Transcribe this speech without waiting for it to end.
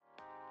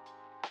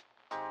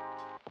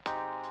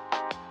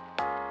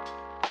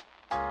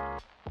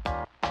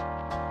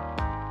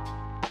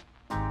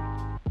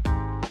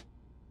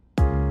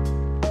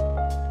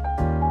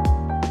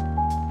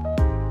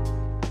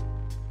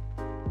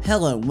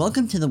Hello,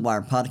 welcome to the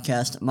Wire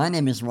Podcast. My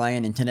name is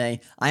Ryan, and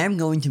today I am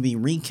going to be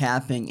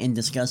recapping and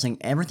discussing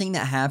everything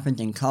that happened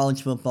in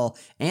college football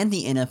and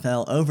the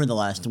NFL over the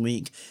last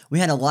week. We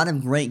had a lot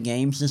of great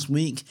games this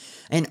week,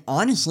 and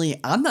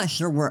honestly, I'm not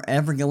sure we're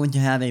ever going to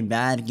have a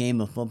bad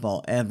game of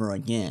football ever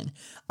again.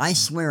 I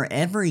swear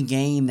every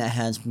game that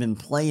has been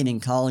played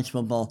in college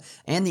football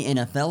and the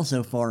NFL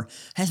so far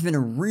has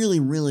been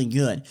really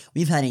good.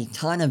 We've had a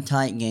ton of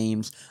tight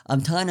games, a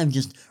ton of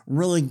just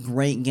really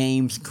great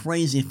games,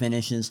 crazy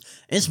finishes.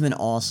 It's been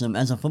awesome.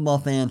 As a football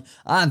fan,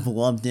 I've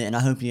loved it, and I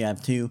hope you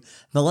have too.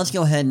 But let's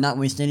go ahead and not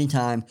waste any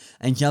time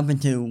and jump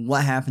into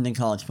what happened in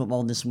college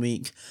football this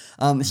week.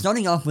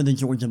 Starting off with the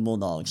Georgia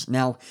Bulldogs.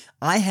 Now,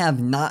 I have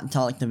not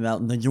talked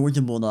about the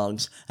Georgia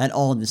Bulldogs at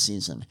all this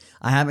season.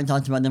 I haven't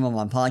talked about them on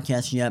my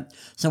podcast yet,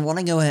 so I want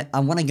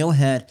to go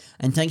ahead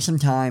and take some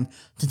time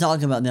to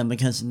talk about them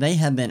because they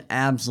have been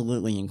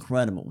absolutely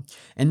incredible.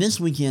 And this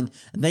weekend,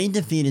 they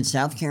defeated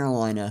South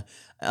Carolina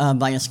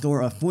by a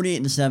score of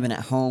 48-7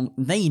 at home.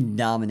 They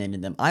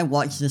dominated them. I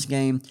watched this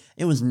game.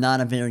 It was not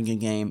a very good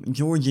game.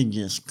 Georgia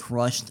just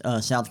crushed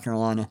South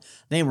Carolina.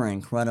 They were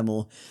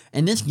incredible.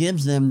 And this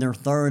gives them their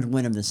third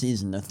win of the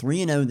season. They're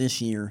 3-0 this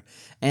year.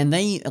 And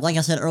they, like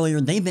I said earlier,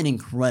 they've been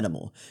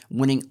incredible,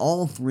 winning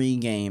all three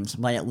games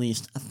by at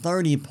least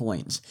 30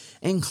 points,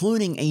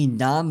 including a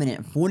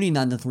dominant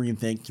 49-3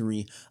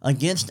 victory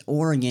against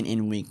Oregon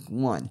in Week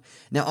 1.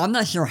 Now, I'm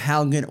not sure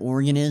how good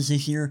Oregon is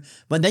this year,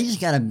 but they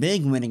just got a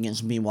big win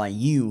against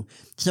BYU,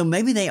 so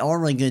maybe they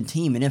are a good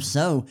team, and if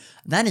so,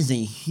 that is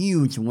a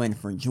huge win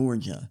for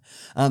Georgia.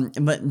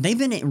 But they've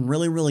been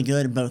really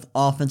good, both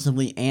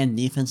offensively and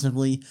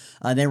defensively.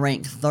 They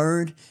rank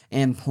third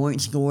in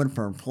points scored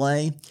per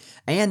play,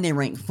 and they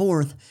rank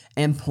fourth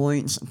in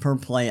points per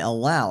play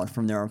allowed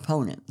from their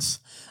opponents.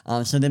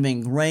 So they've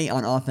been great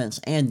on offense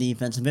and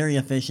defense, very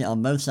efficient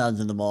on both sides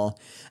of the ball,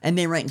 and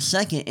they rank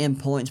second in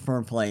points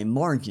per play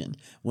margin,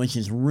 which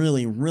is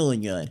really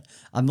good.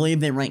 I believe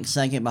they rank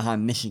second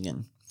behind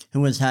Michigan,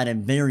 who has had a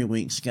very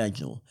weak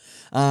schedule.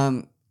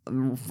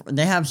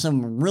 They have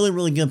some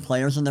really good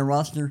players on their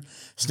roster.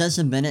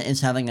 Stetson Bennett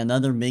is having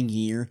another big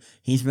year.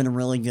 He's been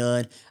really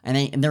good.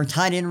 And their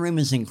tight end room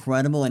is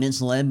incredible, and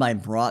it's led by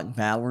Brock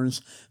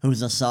Bowers,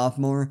 who's a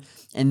sophomore.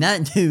 And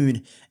that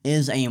dude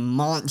is a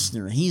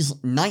monster. He's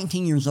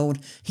 19 years old.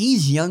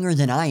 He's younger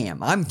than I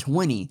am. I'm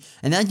 20,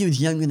 and that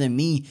dude's younger than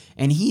me,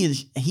 and he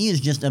is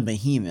just a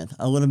behemoth.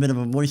 A little bit of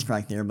a voice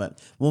crack there, but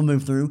we'll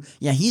move through.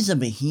 Yeah, he's a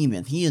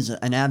behemoth. He is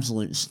an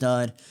absolute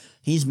stud.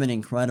 He's been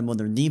incredible.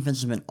 Their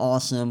defense has been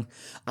awesome.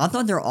 I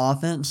thought their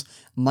offense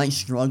might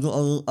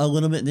struggle a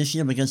little bit this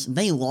year because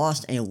they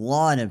lost a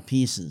lot of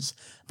pieces.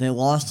 They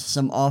lost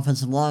some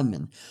offensive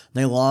linemen.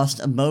 They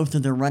lost both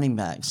of their running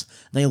backs.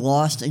 They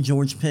lost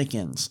George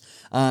Pickens.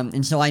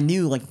 And so I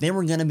knew they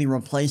were going to be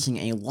replacing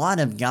a lot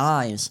of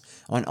guys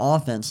on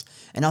offense.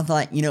 And I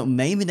thought,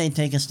 maybe they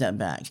take a step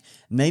back.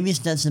 Maybe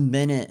Stetson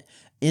Bennett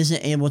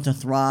isn't able to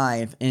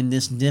thrive in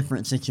this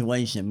different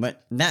situation,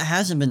 but that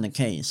hasn't been the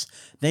case.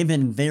 They've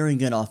been very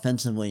good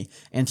offensively,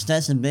 and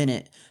Stetson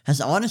Bennett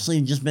has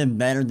honestly just been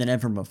better than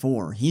ever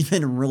before. He's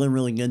been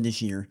really good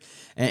this year,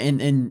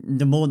 and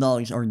the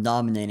Bulldogs are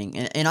dominating,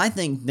 and I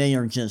think they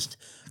are just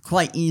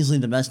quite easily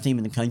the best team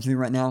in the country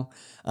right now.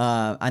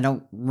 I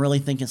don't really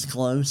think it's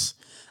close.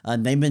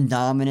 They've been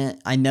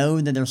dominant. I know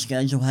that their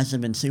schedule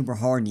hasn't been super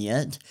hard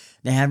yet.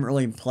 They haven't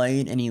really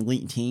played an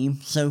elite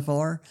team so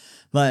far,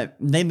 but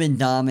they've been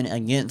dominant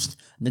against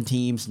the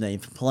teams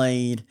they've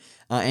played,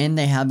 and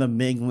they have a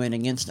big win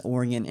against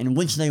Oregon, in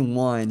which they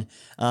won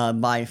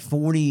by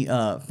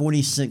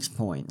 46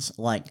 points.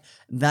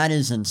 That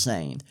is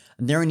insane.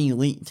 They're an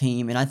elite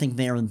team, and I think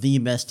they are the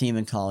best team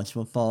in college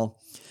football.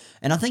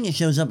 And I think it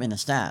shows up in the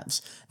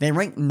stats. They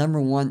rank number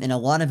one in a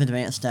lot of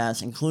advanced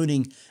stats,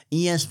 including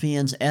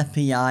ESPN's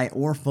FPI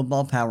or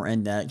Football Power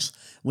Index,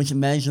 which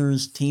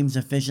measures teams'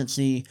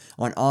 efficiency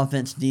on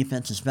offense,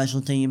 defense, and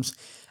special teams.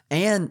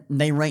 And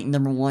they rank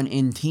number one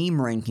in team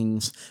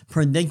rankings,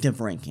 predictive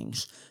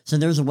rankings. So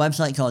there's a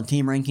website called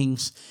Team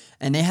Rankings,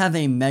 and they have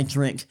a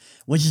metric,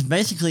 which is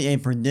basically a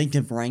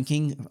predictive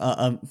ranking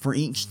for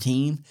each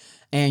team.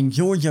 And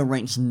Georgia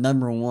ranks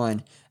number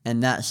one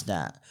in that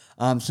stat.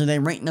 So they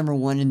rank number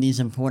one in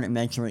these important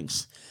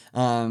metrics.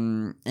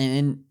 And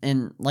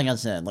like I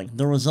said,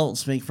 the results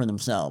speak for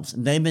themselves.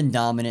 They've been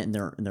dominant.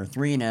 They're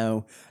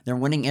 3-0. They're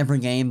winning every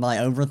game by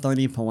over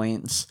 30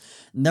 points.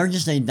 They're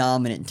just a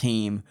dominant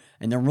team,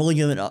 and they're really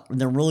good.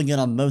 They're really good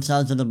on both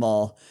sides of the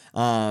ball.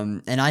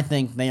 And I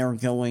think they are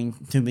going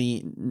to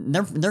be.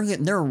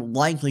 They're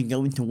likely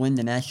going to win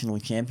the national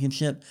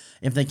championship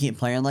if they keep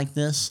playing like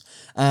this.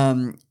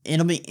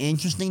 It'll be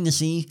interesting to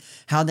see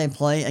how they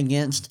play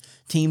against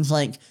teams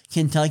like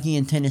Kentucky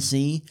and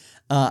Tennessee.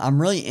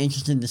 I'm really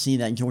interested to see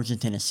that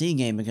Georgia-Tennessee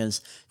game because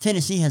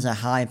Tennessee has a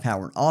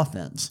high-powered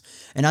offense.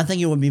 And I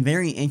think it would be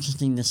very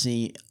interesting to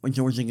see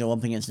Georgia go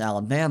up against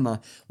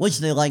Alabama, which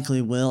they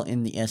likely will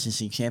in the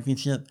SEC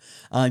championship.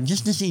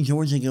 Just to see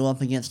Georgia go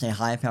up against a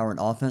high-powered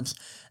offense,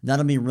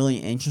 that'll be really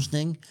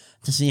interesting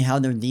to see how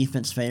their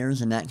defense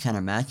fares in that kind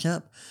of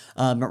matchup.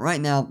 But right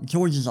now,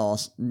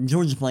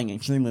 Georgia's playing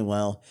extremely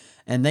well,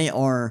 and they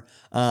are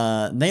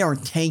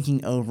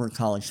taking over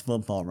college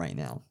football right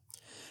now.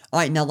 All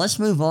right, now let's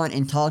move on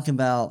and talk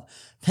about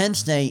Penn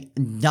State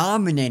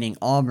dominating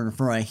Auburn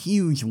for a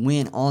huge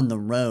win on the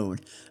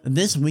road.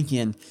 This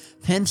weekend,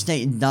 Penn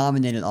State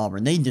dominated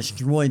Auburn. They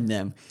destroyed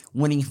them,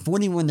 winning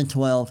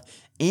 41-12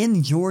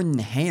 in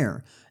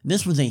Jordan-Hare.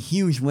 This was a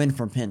huge win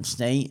for Penn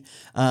State.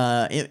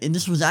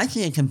 This was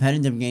actually a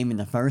competitive game in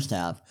the first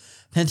half.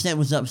 Penn State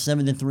was up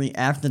 7-3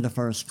 after the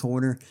first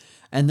quarter,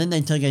 and then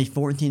they took a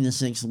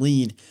 14-6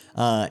 lead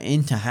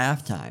into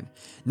halftime.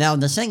 Now,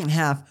 the second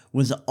half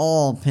was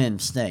all Penn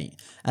State,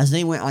 as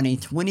they went on a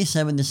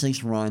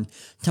 27-6 run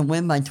to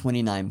win by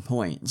 29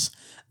 points.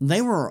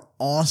 They were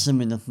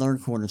awesome in the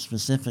third quarter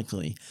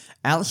specifically,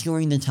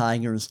 outscoring the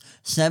Tigers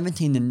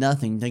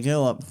 17-0 to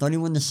go up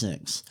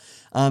 31-6.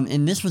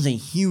 And this was a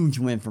huge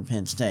win for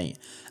Penn State,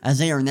 as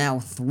they are now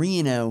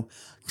 3-0,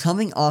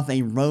 coming off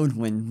a road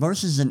win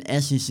versus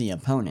an SEC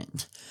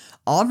opponent.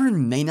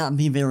 Auburn may not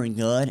be very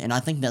good, and I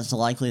think that's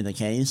likely the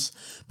case,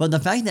 but the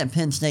fact that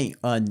Penn State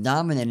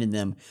dominated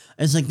them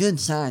is a good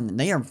sign that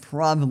they are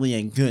probably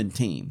a good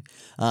team.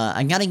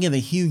 I gotta give a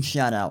huge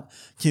shout out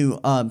to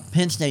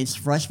Penn State's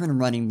freshman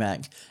running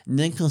back,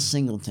 Nicholas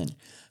Singleton,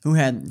 who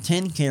had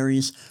 10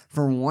 carries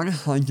for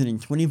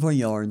 124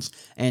 yards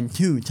and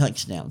 2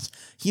 touchdowns.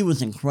 He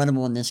was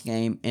incredible in this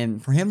game,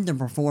 and for him to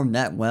perform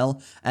that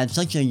well at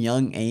such a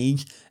young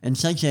age and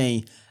such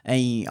a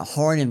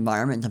hard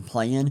environment to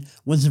play in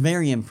was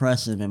very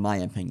impressive in my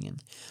opinion.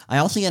 I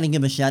also got to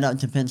give a shout out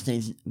to Penn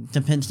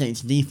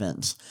State's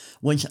defense,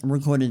 which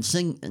recorded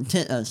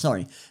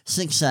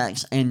 6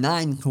 sacks and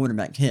 9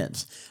 quarterback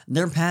hits.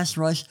 Their pass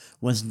rush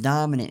was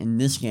dominant in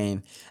this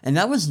game, and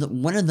that was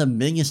one of the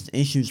biggest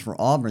issues for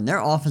Auburn. Their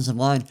offensive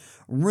line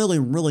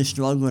really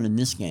struggled in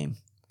this game.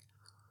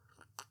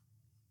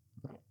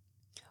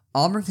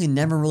 Auburn could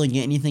never really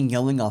get anything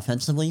going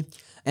offensively,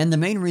 and the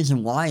main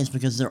reason why is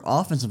because their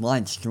offensive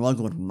line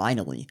struggled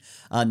mightily.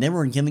 They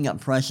were giving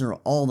up pressure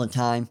all the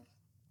time.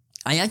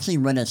 I actually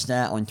read a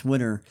stat on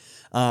Twitter,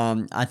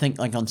 I think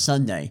like on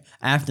Sunday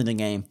after the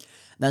game,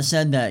 that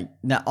said that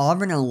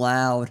Auburn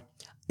allowed,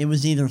 it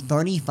was either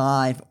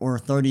 35 or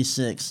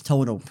 36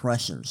 total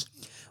pressures,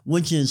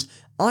 which is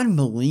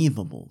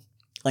unbelievable.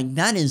 Like,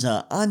 that is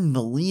an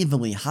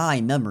unbelievably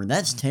high number.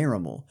 That's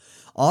terrible.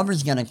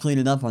 Auburn's got to clean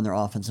it up on their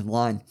offensive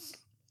line.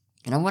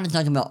 And I want to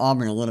talk about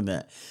Auburn a little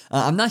bit.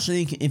 I'm not sure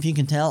if you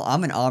can tell,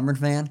 I'm an Auburn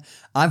fan.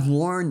 I've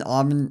worn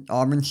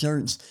Auburn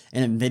shirts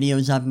in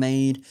videos I've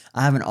made.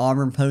 I have an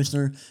Auburn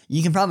poster.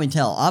 You can probably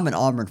tell, I'm an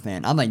Auburn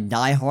fan. I'm a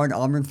diehard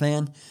Auburn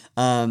fan.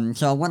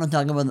 So I want to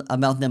talk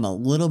about them a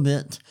little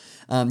bit,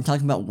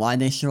 talk about why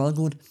they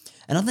struggled.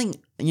 And I think,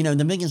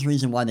 the biggest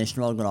reason why they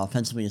struggled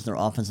offensively is their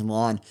offensive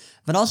line,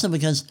 but also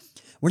because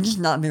we're just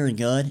not very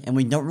good, and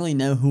we don't really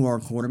know who our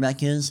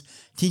quarterback is.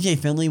 TJ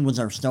Finley was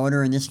our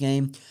starter in this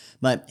game,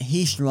 but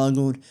he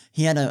struggled.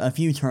 He had a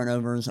few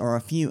turnovers,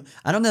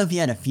 I don't know if he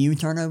had a few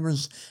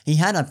turnovers. He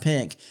had a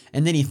pick,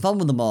 and then he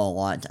fumbled the ball a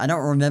lot. I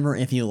don't remember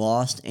if he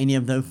lost any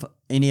of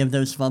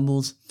those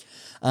fumbles.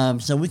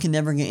 So we can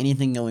never get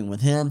anything going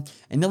with him.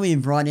 And then we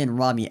brought in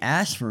Robbie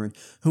Ashford,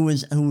 who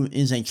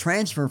is a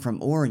transfer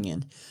from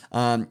Oregon.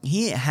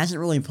 He hasn't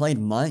really played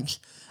much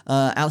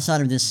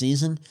outside of this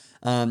season.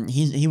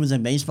 He was a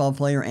baseball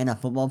player and a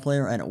football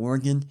player at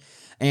Oregon,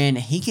 and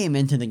he came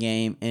into the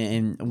game,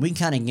 and we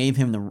kind of gave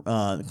him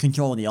the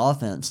control of the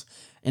offense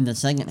in the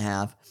second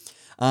half.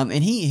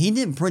 And he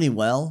did pretty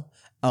well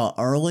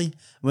early,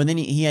 but then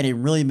he had a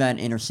really bad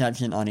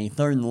interception on a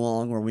 3rd and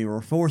long where we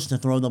were forced to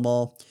throw the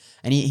ball,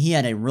 and he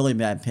had a really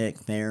bad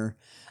pick there.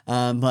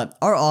 But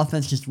our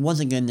offense just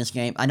wasn't good in this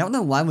game. I don't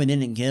know why we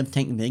didn't give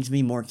Tank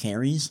Bigsby more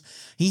carries.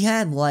 He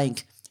had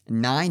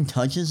 9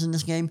 touches in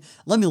this game.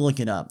 Let me look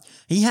it up.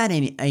 He had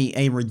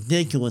a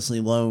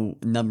ridiculously low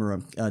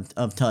number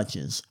of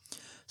touches.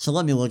 So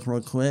let me look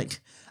real quick.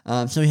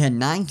 So he had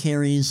 9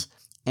 carries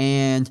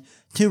and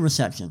 2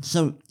 receptions.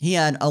 So he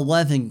had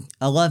 11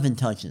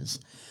 touches.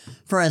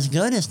 For as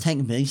good as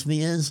Tank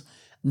Bigsby is,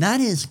 that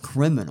is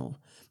criminal.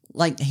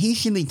 He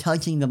should be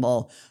touching the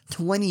ball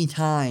 20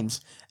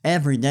 times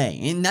every day,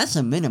 and that's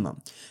a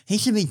minimum. He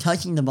should be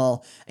touching the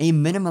ball a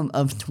minimum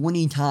of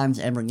 20 times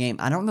every game.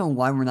 I don't know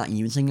why we're not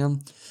using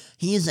him.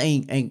 He is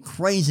a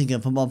crazy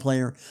good football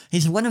player.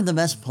 He's one of the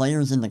best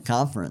players in the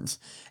conference,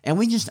 and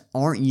we just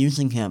aren't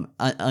using him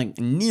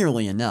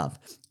nearly enough.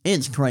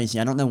 It's crazy.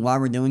 I don't know why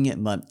we're doing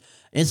it, but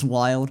it's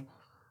wild.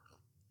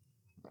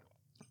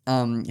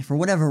 For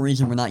whatever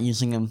reason we're not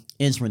using him,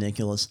 it's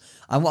ridiculous.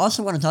 I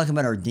also want to talk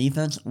about our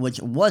defense,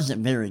 which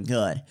wasn't very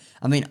good.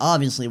 I mean,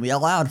 obviously, we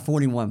allowed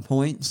 41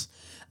 points,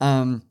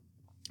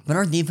 But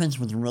our defense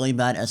was really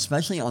bad,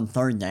 especially on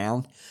third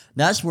down.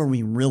 That's where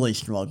we really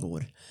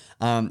struggled.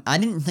 I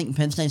didn't think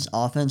Penn State's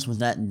offense was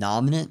that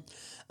dominant.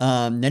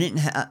 They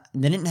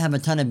didn't have a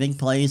ton of big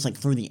plays like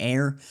through the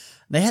air.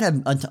 They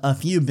had a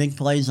few big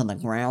plays on the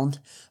ground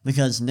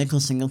because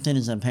Nicholas Singleton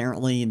is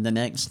apparently the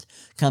next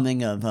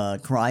coming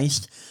of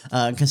Christ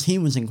because he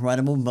was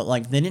incredible. But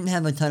like they didn't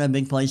have a ton of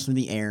big plays through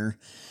the air.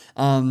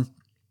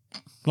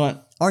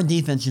 But our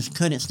defense just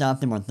couldn't stop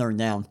them on third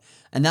down,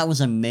 and that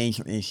was a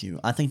major issue.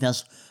 I think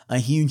that's a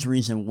huge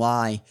reason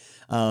why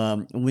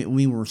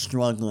we were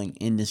struggling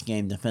in this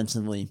game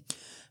defensively.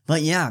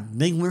 But yeah,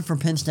 big win for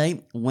Penn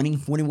State, winning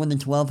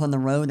 41-12 on the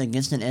road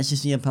against an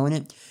SEC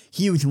opponent.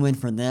 Huge win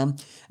for them,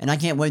 and I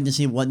can't wait to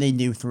see what they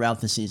do throughout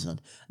the season.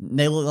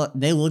 They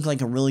look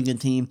like a really good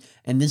team,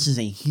 and this is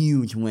a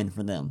huge win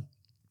for them.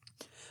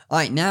 All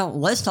right, now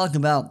let's talk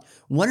about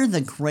what are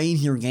the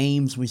crazier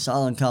games we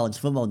saw in college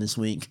football this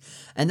week,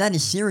 and that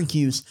is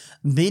Syracuse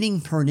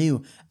beating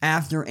Purdue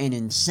after an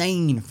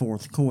insane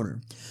fourth quarter.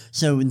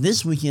 So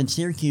this weekend,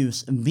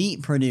 Syracuse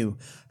beat Purdue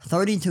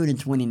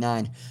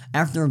 32-29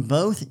 after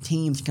both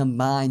teams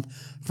combined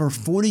for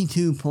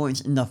 42 points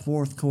in the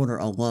fourth quarter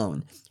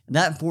alone.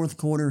 That fourth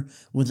quarter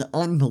was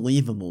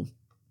unbelievable.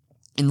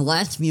 And the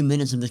last few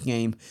minutes of this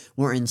game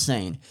were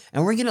insane.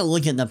 And we're going to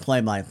look at the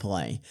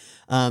play-by-play.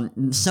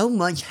 So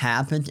much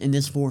happened in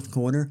this fourth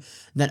quarter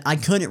that I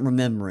couldn't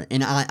remember it.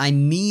 And I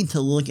need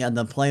to look at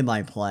the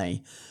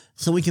play-by-play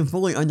so we can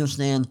fully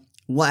understand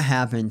what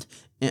happened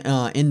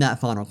in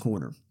that final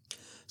quarter.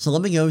 So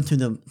let me go to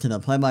the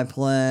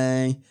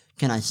play-by-play.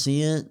 Can I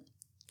see it?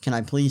 Can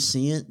I please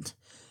see it?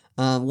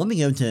 Let me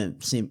go to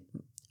see.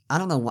 I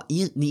don't know what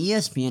the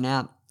ESPN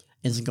app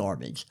is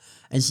garbage.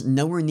 It's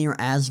nowhere near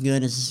as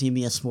good as the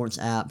CBS Sports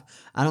app.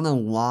 I don't know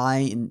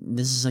why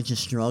this is such a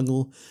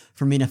struggle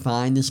for me to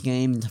find this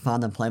game and to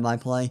find the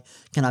play-by-play.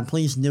 Can I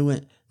please do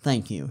it?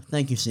 Thank you.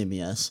 Thank you,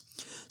 CBS.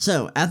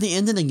 So, at the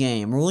end of the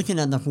game, we're looking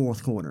at the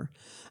fourth quarter.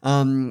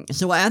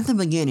 So, at the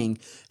beginning,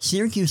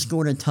 Syracuse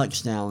scored a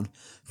touchdown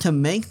to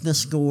make the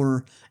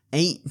score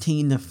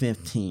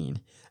 18-15.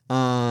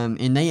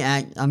 And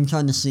I'm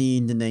trying to see,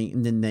 did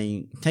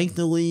they take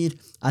the lead?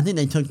 I think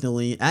they took the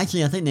lead.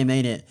 Actually, I think they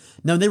made it.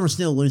 No, they were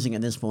still losing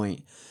at this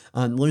point.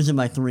 Losing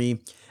by 3.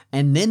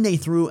 And then they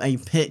threw a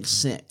pick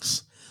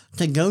 6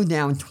 to go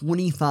down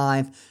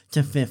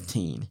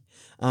 25-15.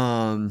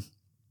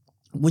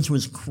 Which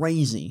was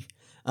crazy.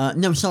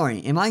 No,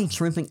 sorry. Am I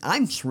tripping?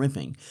 I'm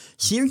tripping.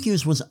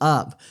 Syracuse was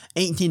up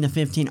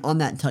 18-15 on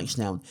that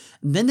touchdown.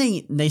 Then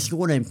they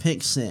scored a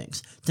pick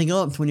 6 to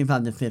go up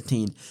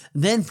 25-15.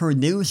 Then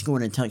Purdue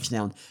scored a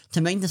touchdown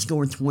to make the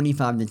score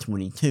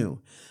 25-22.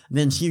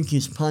 Then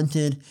Syracuse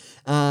punted.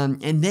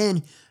 And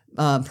then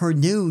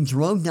Purdue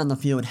drove down the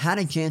field, had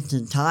a chance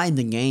to tie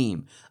the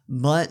game,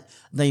 but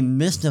they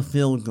missed a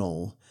field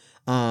goal.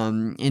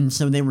 And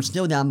so they were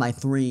still down by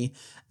 3.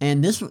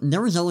 And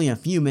there was only a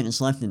few minutes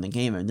left in the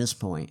game at this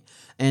point.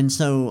 And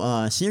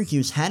so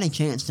Syracuse had a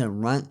chance to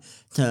run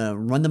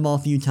the ball a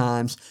few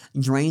times,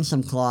 drain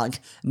some clock,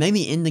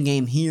 maybe end the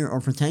game here,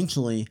 or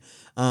potentially,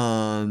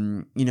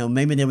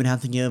 maybe they would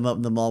have to give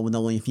up the ball with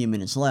only a few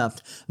minutes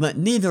left. But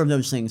neither of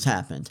those things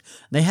happened.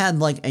 They had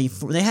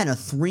a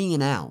 3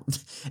 and out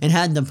and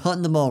had to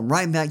punt the ball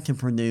right back to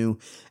Purdue,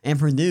 and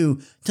Purdue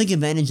took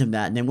advantage of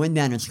that. They went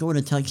down and scored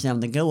a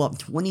touchdown to go up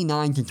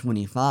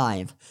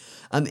 29-25.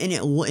 And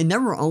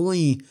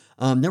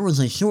there was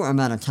a short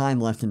amount of time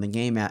left in the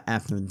game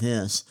after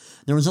this.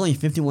 There was only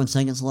 51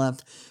 seconds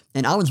left,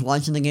 and I was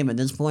watching the game at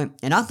this point,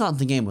 and I thought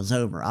the game was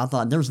over. I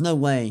thought there's no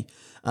way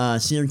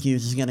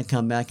Syracuse is going to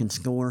come back and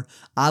score.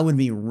 I would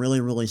be really,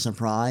 really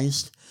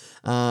surprised.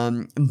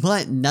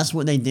 But that's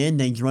what they did.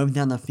 They drove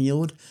down the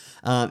field,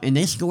 and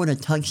they scored a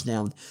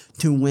touchdown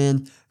to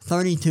win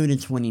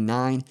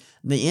 32-29.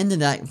 The end of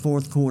that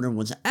fourth quarter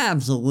was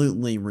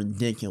absolutely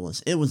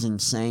ridiculous. It was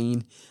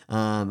insane.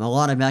 A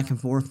lot of back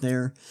and forth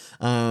there.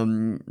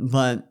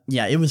 But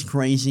yeah, it was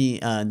crazy.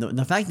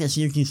 The fact that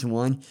Syracuse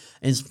won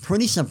is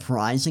pretty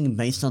surprising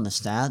based on the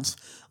stats.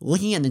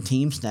 Looking at the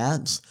team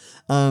stats,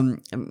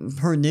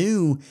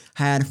 Purdue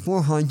had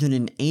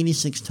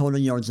 486 total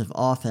yards of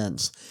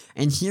offense,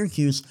 and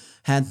Syracuse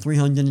had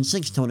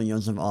 306 total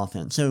yards of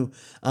offense. So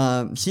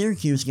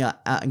Syracuse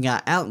got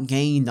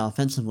outgained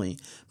offensively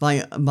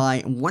by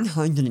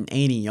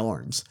 180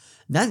 yards.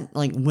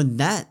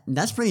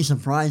 That's pretty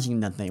surprising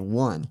that they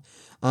won.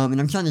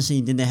 And I'm trying to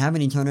see, did they have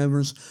any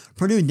turnovers?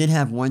 Purdue did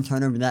have one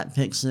turnover, that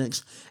pick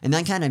 6, and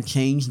that kind of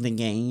changed the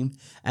game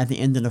at the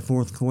end of the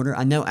fourth quarter.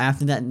 I know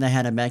after that they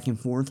had a back and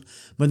forth,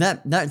 but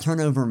that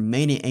turnover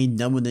made it a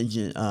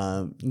double-digit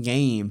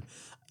game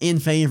in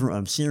favor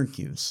of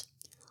Syracuse.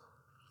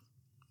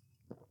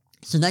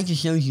 So that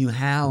just shows you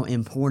how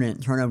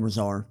important turnovers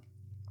are,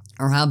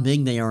 or how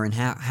big they are, and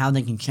how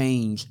they can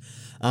change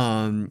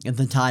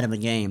the tide of a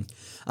game.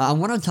 I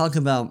want to talk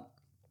about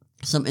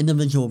some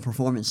individual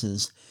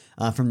performances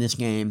from this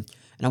game,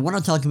 And I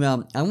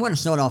want to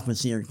start off with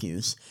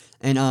Syracuse.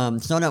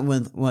 And start out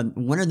with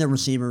one of their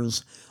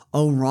receivers,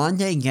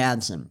 Oronde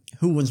Gadsden,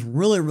 who was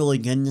really, really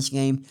good in this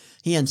game.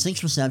 He had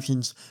 6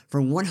 receptions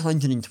for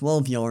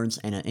 112 yards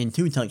and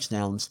 2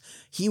 touchdowns.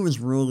 He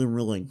was really,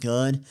 really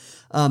good.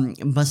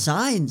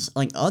 Besides,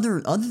 like,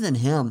 other than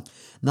him,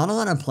 not a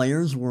lot of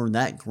players were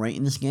that great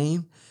in this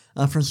game.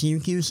 For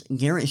Syracuse,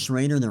 Garrett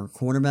Schrader, their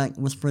quarterback,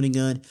 was pretty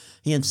good.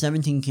 He had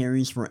 17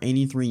 carries for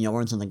 83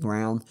 yards on the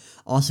ground.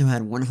 Also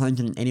had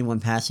 181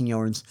 passing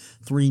yards,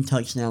 3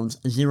 touchdowns,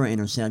 0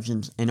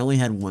 interceptions, and only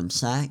had 1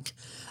 sack.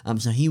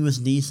 So he was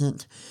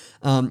decent.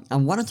 I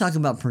want to talk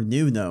about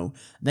Purdue, though.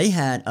 They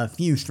had a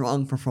few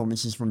strong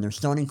performances from their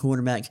starting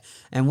quarterback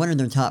and one of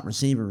their top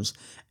receivers.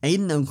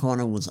 Aiden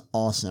O'Connell was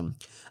awesome,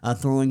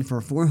 throwing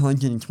for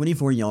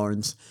 424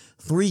 yards,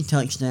 3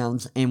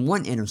 touchdowns, and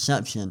 1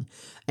 interception.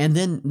 And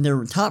then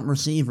their top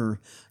receiver,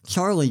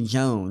 Charlie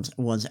Jones,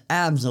 was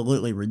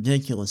absolutely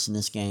ridiculous in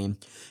this game.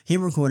 He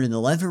recorded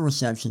 11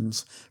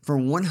 receptions for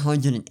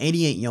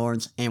 188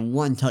 yards and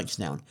 1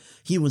 touchdown.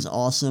 He was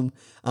awesome.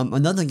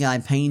 Another guy,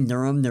 Payne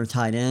Durham, their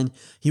tight end,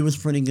 he was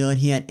pretty good.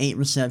 He had 8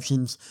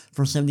 receptions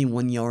for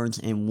 71 yards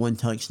and 1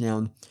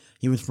 touchdown.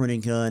 He was pretty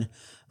good.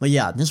 But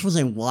yeah, this was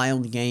a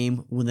wild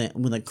game with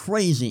a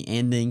crazy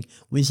ending.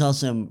 We saw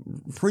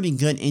some pretty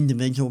good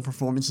individual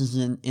performances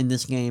in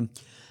this game.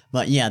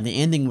 But yeah, the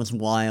ending was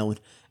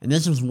wild, and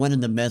this was one of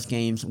the best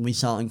games we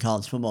saw in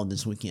college football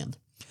this weekend.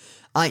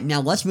 Alright, now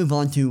let's move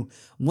on to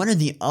one of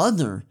the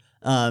other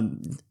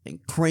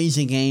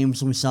crazy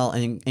games we saw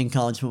in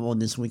college football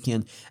this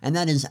weekend, and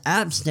that is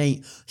App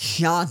State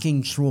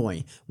shocking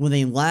Troy with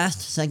a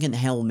last-second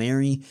Hail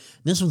Mary.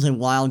 This was a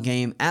wild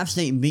game. App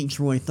State beat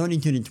Troy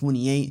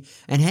 32-28,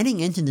 and heading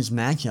into this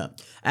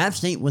matchup, App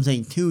State was a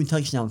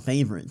 2-touchdown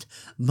favorite,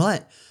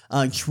 but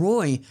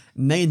Troy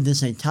made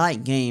this a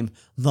tight game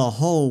the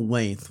whole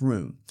way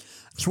through.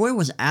 Troy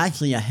was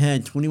actually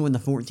ahead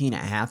 21-14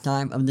 at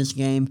halftime of this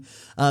game,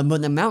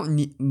 but the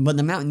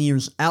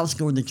Mountaineers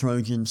outscored the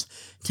Trojans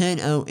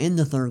 10-0 in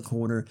the third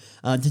quarter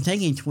to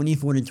take a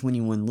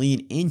 24-21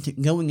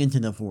 lead going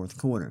into the fourth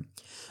quarter.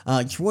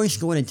 Troy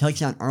scored a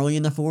touchdown early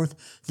in the fourth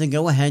to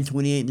go ahead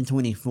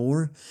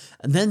 28-24.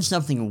 Then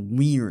something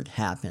weird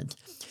happened.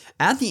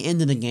 At the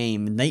end of the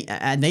game, they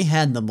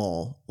had the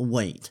ball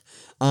late.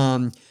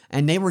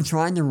 And they were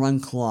trying to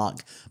run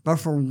clock, but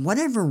for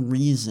whatever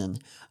reason,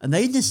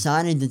 they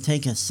decided to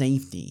take a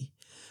safety.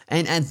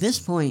 And at this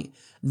point,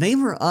 they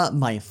were up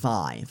by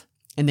 5,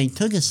 and they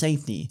took a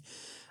safety.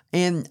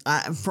 And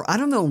I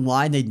don't know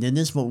why they did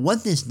this, but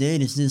what this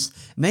did is this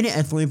made it a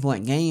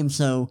 3-point game,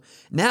 so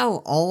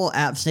now all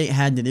App State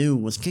had to do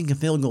was kick a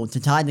field goal to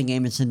tie the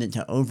game and send it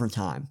to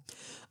overtime.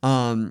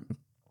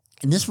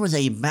 And this was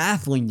a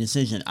baffling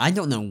decision. I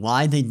don't know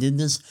why they did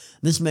this.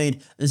 This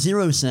made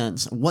 0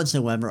 sense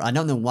whatsoever. I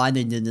don't know why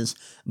they did this,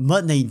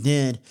 but they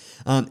did.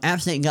 App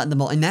State got the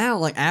ball, and now,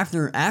 like,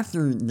 after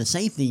the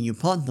safety, you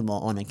punt the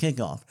ball on a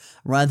kickoff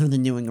rather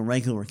than doing a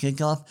regular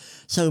kickoff.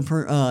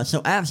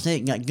 So App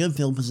State got good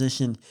field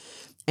position,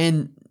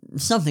 and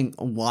something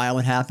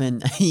wild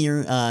happened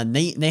here.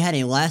 They had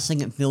a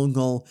last-second field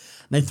goal.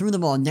 They threw the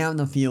ball down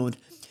the field,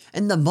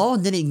 and the ball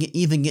didn't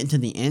even get to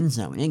the end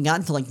zone. It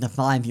got to, like, the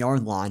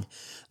 5-yard line.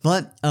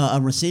 But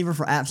a receiver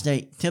for App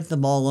State tipped the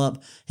ball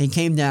up. He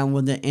came down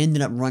with it,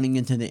 ended up running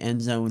into the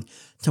end zone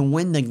to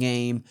win the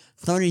game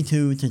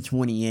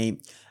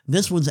 32-28.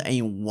 This was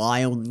a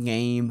wild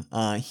game.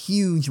 A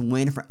huge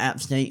win for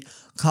App State.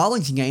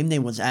 College game day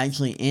was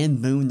actually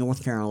in Boone,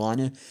 North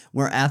Carolina,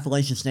 where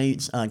Appalachian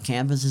State's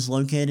campus is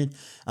located.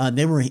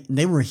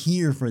 They were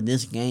here for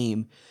this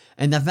game.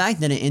 And the fact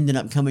that it ended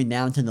up coming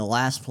down to the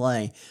last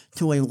play,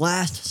 to a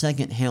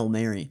last-second Hail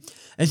Mary,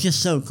 it's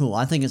just so cool.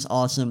 I think it's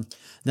awesome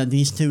that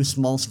these two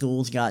small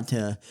schools got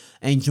to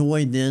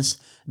enjoy this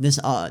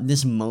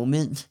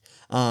moment.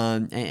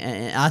 And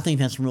I think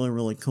that's really,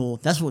 really cool.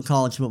 That's what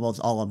college football is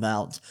all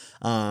about.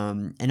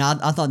 And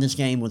I thought this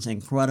game was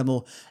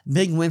incredible.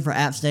 Big win for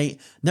App State.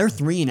 They're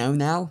 3-0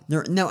 now.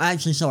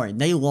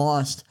 They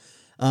lost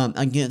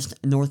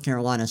against North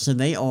Carolina, so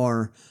they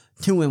are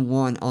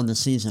 2-1 on the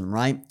season,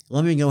 right?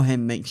 Let me go ahead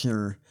and make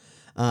sure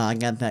I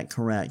got that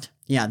correct.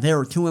 Yeah, they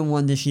were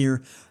 2-1 this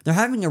year. They're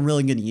having a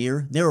really good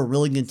year. They're a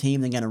really good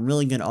team. They got a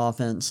really good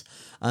offense.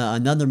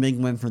 Another big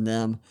win for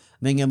them.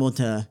 Being able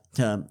to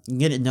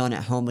get it done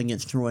at home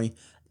against Troy,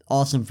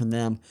 awesome for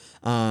them.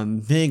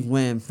 Big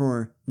win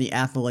for the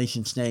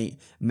Appalachian State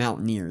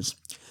Mountaineers.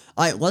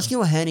 All right, let's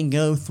go ahead and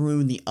go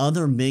through the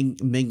other big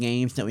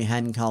games that we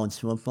had in college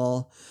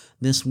football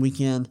this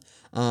weekend.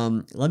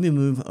 Let me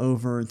move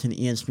over to the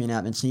ESPN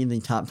app and see the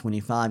top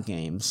 25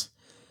 games.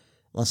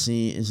 Let's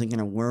see, is it going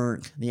to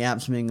work? The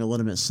app's being a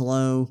little bit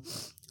slow.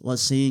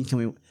 Let's see, can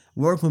we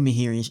work with me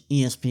here,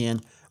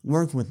 ESPN?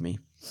 Work with me.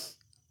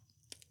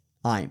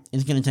 Alright,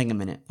 it's going to take a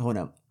minute. Hold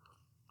up.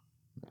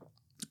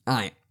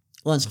 Alright,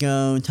 let's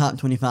go top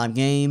 25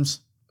 games.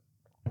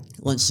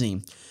 Let's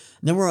see.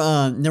 There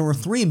were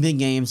 3 big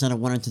games that I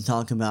wanted to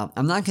talk about.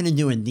 I'm not going to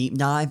do a deep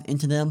dive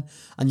into them.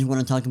 I just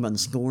want to talk about the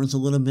scores a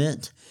little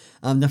bit.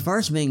 The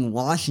first being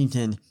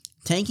Washington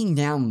taking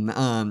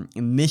down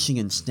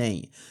Michigan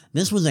State.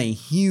 This was a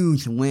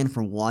huge win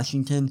for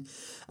Washington,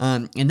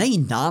 and they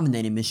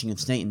dominated Michigan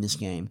State in this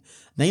game.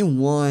 They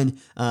won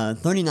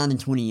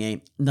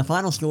 39-28. The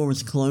final score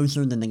was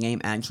closer than the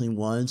game actually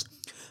was.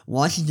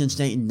 Washington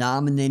State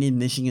dominated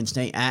Michigan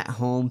State at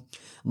home.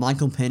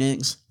 Michael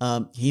Penix,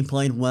 he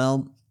played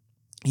well.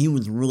 He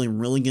was really,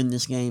 really good in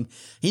this game.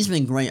 He's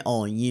been great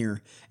all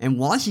year. And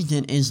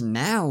Washington is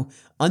now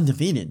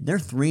undefeated. They're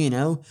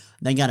 3-0.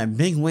 They got a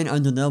big win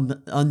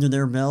under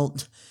their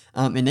belt.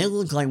 And they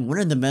look like one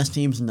of the best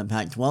teams in the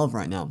Pac-12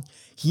 right now.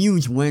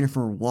 Huge win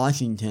for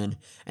Washington.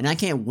 And I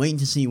can't wait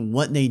to see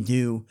what they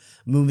do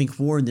moving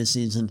forward this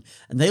season.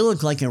 They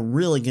look like a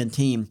really good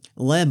team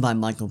led by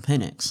Michael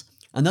Penix.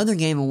 Another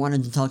game I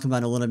wanted to talk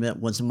about a little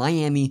bit was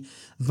Miami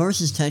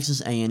versus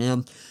Texas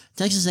A&M.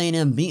 Texas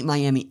A&M beat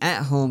Miami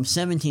at home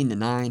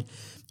 17-9,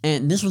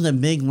 and this was a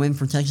big win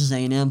for Texas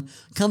A&M,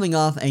 coming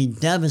off a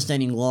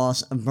devastating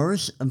loss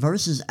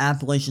versus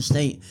Appalachian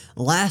State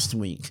last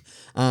week.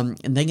 And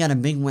they got a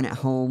big win at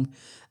home.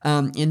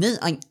 And this,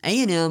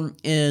 A&M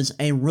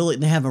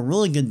they have a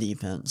really good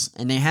defense,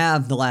 and they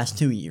have the last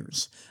 2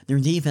 years. Their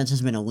defense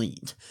has been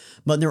elite,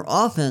 but their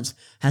offense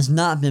has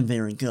not been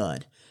very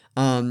good.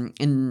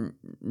 And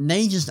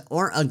they just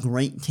aren't a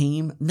great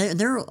team.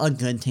 They're a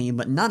good team,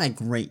 but not a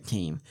great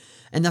team.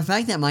 And the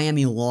fact that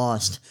Miami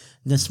lost,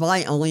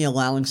 despite only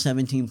allowing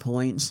 17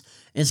 points,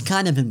 is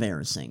kind of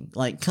embarrassing.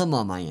 Like, come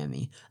on,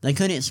 Miami. They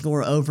couldn't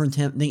score over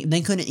 10.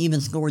 They couldn't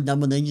even score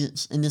double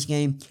digits in this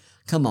game.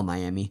 Come on,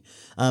 Miami.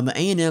 But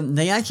A&M,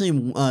 they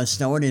actually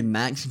started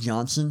Max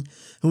Johnson,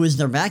 who is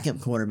their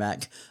backup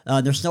quarterback.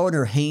 Their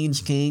starter,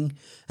 Haynes King,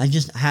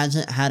 just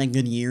hasn't had a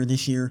good year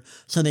this year,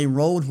 so they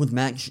rolled with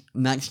Max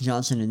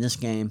Johnson in this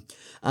game.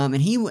 And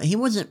he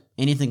wasn't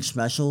anything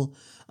special,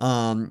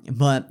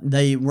 but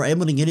they were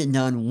able to get it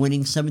done,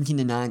 winning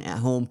 17-9 at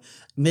home.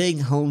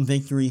 Big home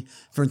victory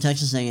for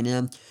Texas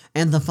A&M.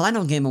 And the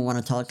final game I want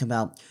to talk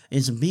about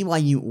is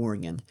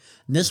BYU-Oregon.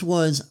 This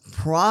was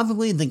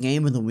probably the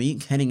game of the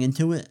week heading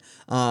into it.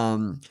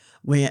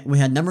 We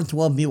had number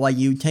 12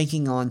 BYU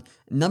taking on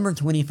number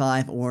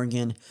 25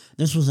 Oregon.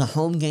 This was a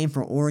home game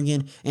for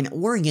Oregon, and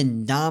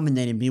Oregon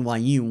dominated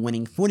BYU,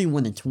 winning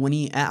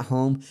 41-20 at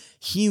home.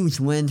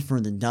 Huge win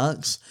for the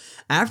Ducks.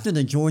 After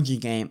the Georgia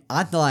game,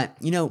 I thought,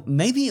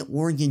 maybe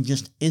Oregon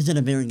just isn't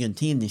a very good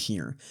team this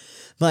year.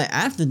 But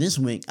after this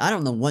week, I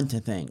don't know what to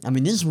think. I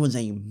mean, this was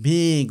a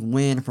big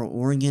win for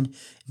Oregon.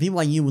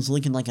 BYU was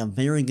looking like a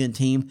very good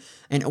team,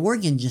 and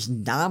Oregon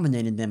just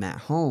dominated them at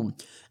home.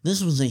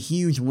 This was a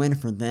huge win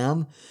for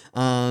them.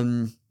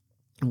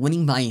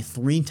 Winning by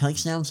 3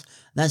 touchdowns,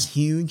 that's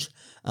huge.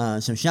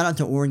 So shout out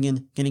to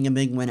Oregon getting a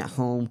big win at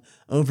home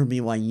over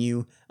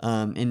BYU.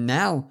 And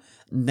now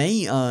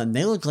they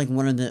look like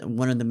one of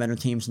the better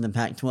teams in the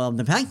Pac-12.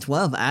 The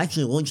Pac-12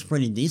 actually looks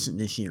pretty decent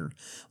this year.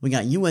 We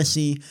got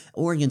USC,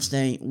 Oregon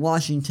State,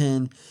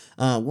 Washington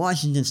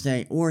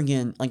State,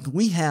 Oregon. Like,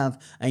 we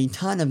have a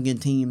ton of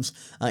good teams.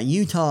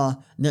 Utah,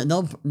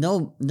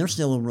 they're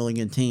still a really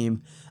good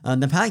team.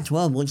 The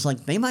Pac-12 looks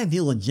like they might be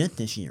legit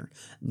this year.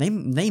 They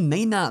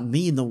may not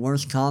be the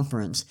worst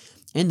conference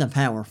in the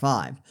Power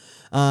 5.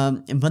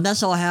 But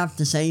that's all I have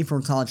to say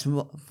for college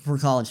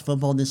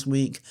football this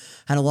week.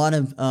 Had a lot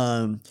of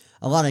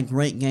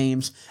great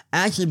games.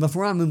 Actually,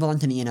 before I move on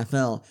to the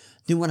NFL,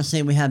 do want to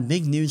say we have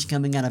big news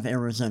coming out of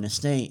Arizona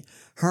State.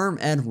 Herm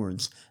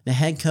Edwards, the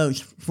head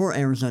coach for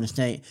Arizona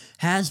State,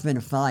 has been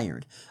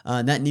fired.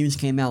 That news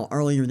came out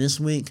earlier this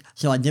week,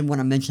 so I did want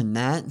to mention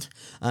that.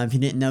 If you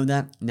didn't know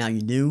that, now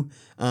you do.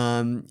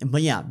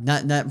 But yeah,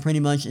 that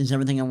pretty much is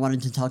everything I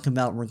wanted to talk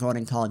about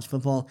regarding college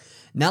football.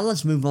 Now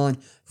let's move on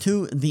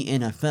to the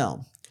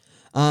NFL.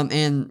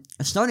 And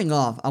starting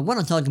off, I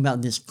want to talk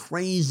about this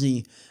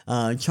crazy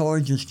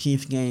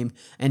Chargers-Chiefs game.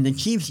 And the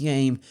Chiefs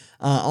game,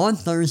 on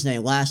Thursday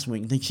last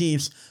week, the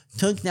Chiefs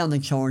took down the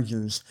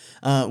Chargers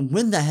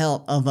with the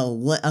help of a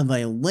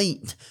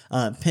late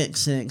pick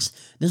six.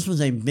 This was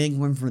a big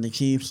win for the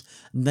Chiefs.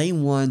 They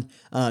won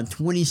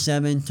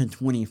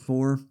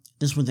 27-24.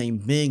 This was a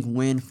big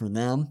win for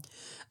them.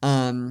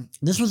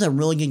 This was a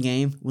really good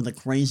game with a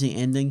crazy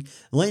ending.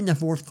 Late in the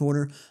fourth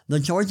quarter, the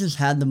Chargers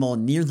had the ball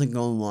near the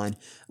goal line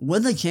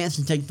with a chance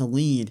to take the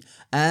lead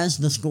as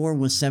the score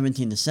was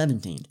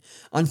 17-17.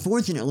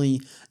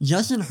 Unfortunately,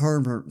 Justin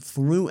Herbert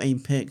threw a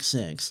pick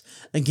six,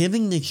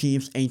 giving the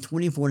Chiefs a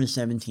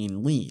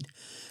 24-17 lead.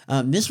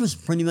 This was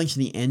pretty much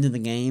the end of the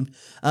game,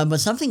 but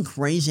something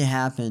crazy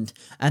happened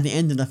at the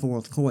end of the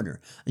fourth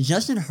quarter.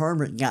 Justin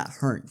Herbert got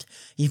hurt.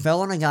 He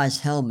fell on a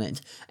guy's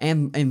helmet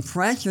and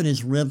fractured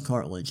his rib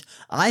cartilage.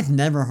 I've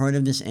never heard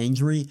of this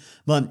injury,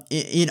 but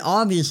it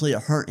obviously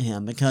hurt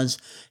him because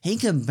he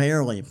could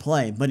barely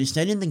play, but he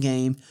stayed in the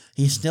game.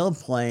 He still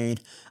played.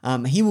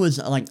 He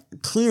was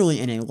clearly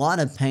in a lot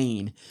of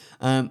pain,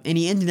 and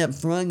he ended up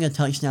throwing a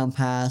touchdown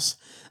pass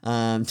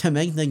to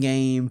make the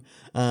game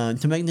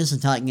to make this a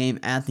tight game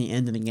at the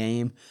end of the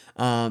game.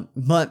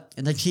 But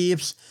the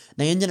Chiefs,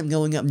 they ended up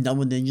going up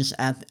double digits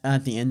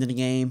at the end of the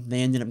game.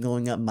 They ended up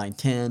going up by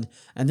 10.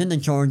 And then the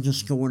Chargers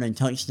scored a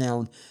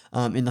touchdown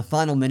in the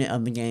final minute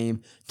of the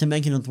game to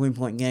make it a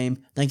 3-point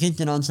game. They kicked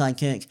an onside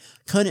kick,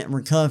 couldn't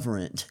recover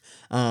it.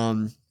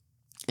 And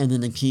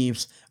then the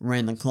Chiefs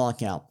ran the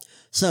clock out.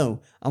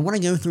 So, I want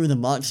to go through the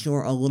box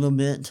score a little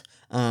bit.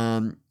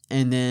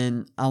 And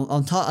then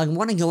I'll talk. I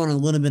want to go on a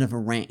little bit of a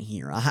rant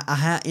here.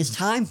 It's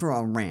time for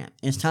a rant.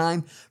 It's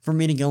time for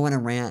me to go on a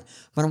rant.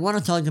 But I want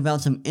to talk about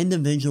some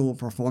individual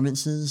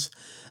performances.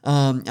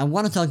 I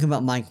want to talk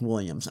about Mike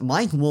Williams.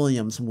 Mike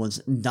Williams was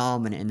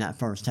dominant in that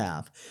first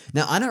half.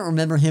 Now, I don't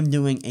remember him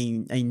doing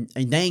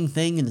a dang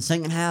thing in the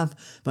second half,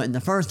 but in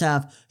the first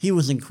half, he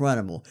was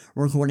incredible,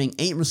 recording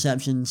 8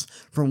 receptions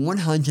for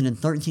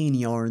 113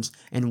 yards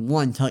and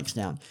 1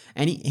 touchdown.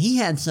 And he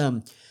had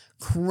some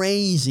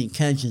crazy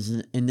catches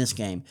in this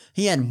game.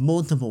 He had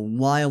multiple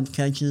wild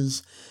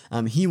catches.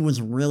 He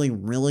was really,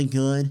 really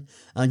good.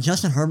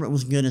 Justin Herbert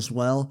was good as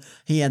well.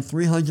 He had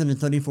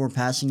 334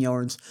 passing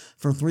yards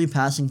for 3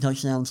 passing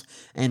touchdowns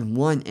and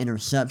 1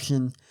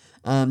 interception.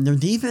 Their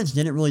defense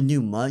didn't really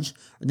do much.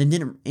 They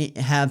didn't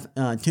have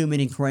too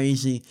many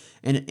crazy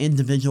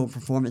individual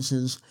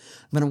performances.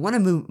 But I want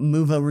to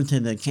move over to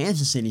the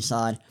Kansas City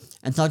side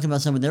and talk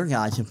about some of their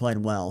guys who played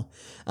well.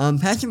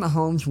 Patrick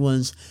Mahomes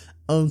was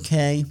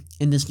okay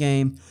in this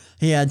game.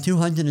 He had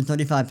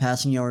 235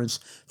 passing yards,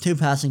 2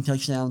 passing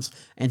touchdowns,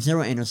 and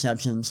 0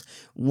 interceptions.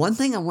 One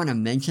thing I want to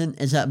mention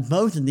is that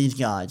both of these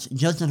guys,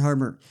 Justin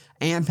Herbert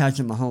and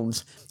Patrick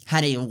Mahomes,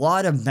 had a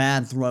lot of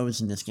bad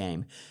throws in this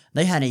game.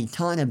 They had a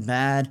ton of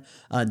bad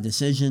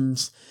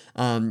decisions.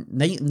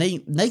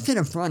 They could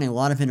have thrown a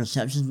lot of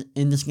interceptions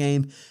in this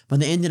game,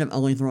 but they ended up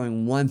only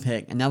throwing 1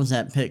 pick, and that was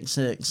that pick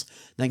 6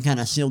 that kind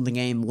of sealed the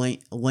game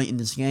late in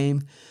this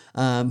game.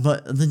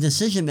 But the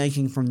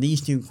decision-making from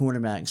these two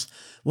quarterbacks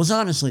was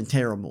honestly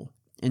terrible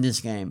in this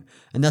game,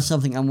 and that's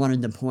something I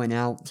wanted to point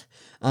out.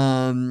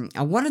 I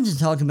wanted to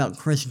talk about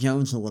Chris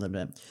Jones a little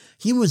bit.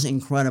 He was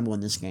incredible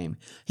in this game.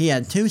 He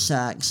had 2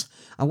 sacks.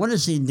 I wanted to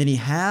see, did he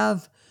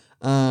have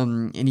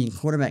any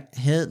quarterback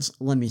hits?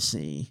 Let me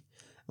see.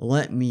 Come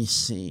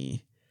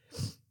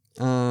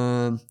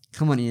on,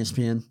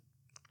 ESPN.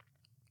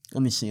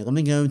 Let me see. Let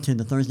me go to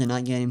the Thursday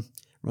night game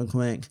real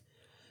quick.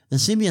 The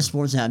CBS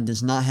Sports app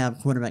does not have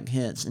quarterback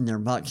hits in their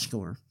box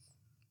score.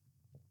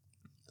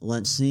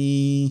 Let's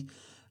see.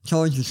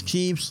 Chargers,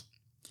 Chiefs.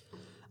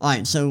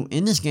 Alright, so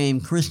in this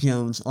game, Chris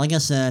Jones, like I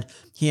said,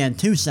 he had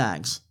 2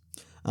 sacks.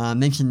 I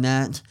mentioned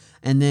that.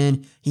 And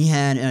then he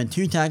had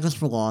 2 tackles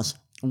for loss,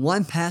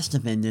 1 pass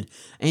defended,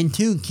 and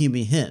 2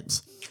 QB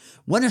hits.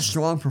 What a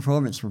strong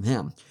performance from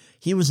him.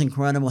 He was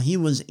incredible. He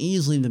was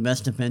easily the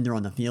best defender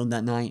on the field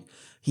that night.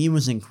 He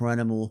was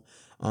incredible.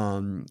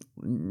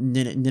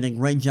 Did a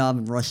great job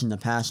of rushing the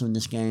passer in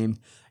this game.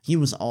 He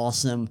was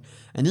awesome.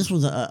 And this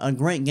was a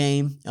great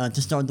game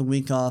to start the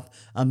week off.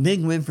 A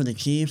big win for the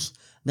Chiefs.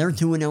 They're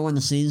 2-0 in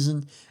the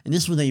season, and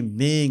this was a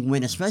big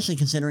win, especially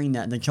considering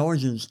that the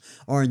Chargers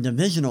are a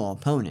divisional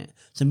opponent.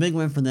 It's a big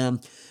win for them.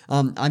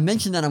 I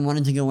mentioned that I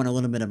wanted to go on a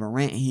little bit of a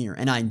rant here,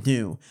 and I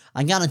do.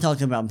 I gotta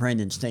talk about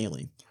Brandon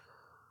Staley.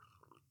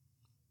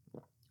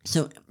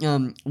 So,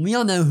 we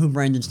all know who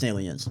Brandon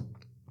Staley is.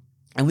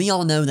 And we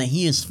all know that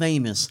he is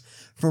famous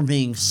for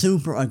being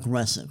super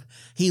aggressive.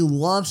 He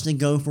loves to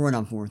go for it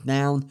on 4th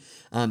down.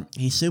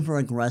 He's super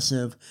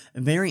aggressive,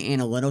 very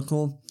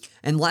analytical.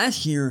 And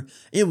last year,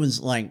 it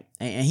was like,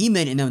 he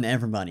made it known to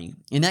everybody.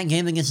 In that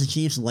game against the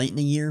Chiefs late in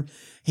the year,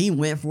 he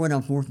went for it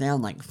on 4th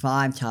down like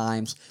 5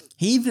 times.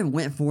 He even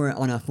went for it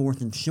on a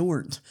 4th and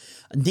short,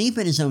 deep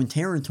in his own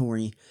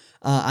territory.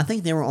 I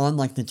think they were on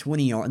like the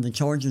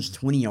Chargers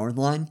 20-yard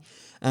line.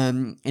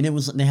 And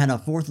they had a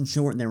 4th and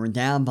short, and they were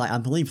down by, I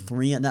believe,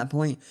 3 at that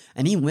point,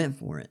 and he went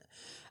for it.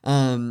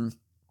 And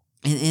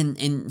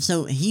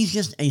so he's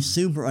just a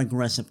super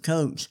aggressive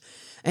coach.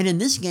 And in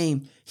this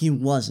game, he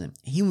wasn't.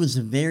 He was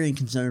very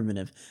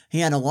conservative.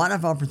 He had a lot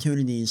of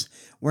opportunities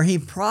where he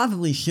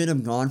probably should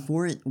have gone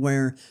for it,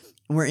 where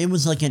it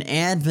was like an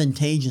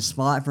advantageous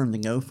spot for him to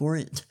go for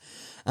it.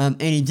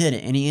 And he did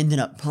it, and he ended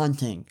up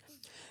punting.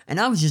 And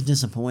I was just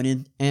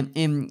disappointed.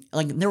 And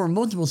like, there were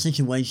multiple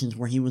situations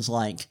where he was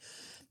like,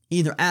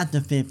 either at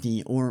the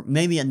 50 or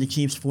maybe at the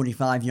Chiefs'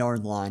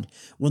 45-yard line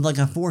with like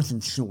a 4th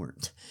and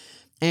short.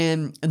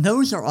 And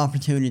those are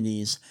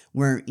opportunities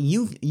where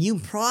you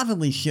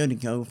probably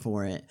should go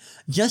for it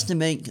just to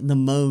make the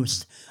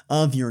most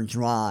of your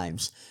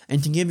drives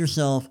and to give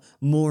yourself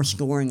more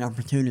scoring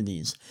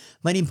opportunities.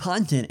 But he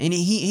punted, and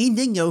he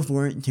did go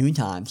for it 2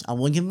 times. I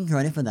will give him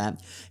credit for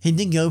that. He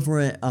did go for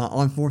it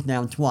on 4th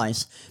down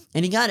twice,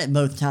 and he got it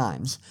both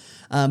times.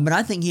 But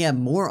I think he had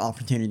more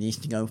opportunities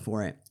to go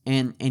for it,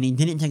 and he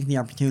didn't take the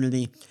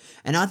opportunity.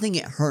 And I think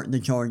it hurt the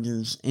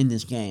Chargers in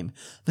this game,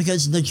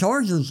 because the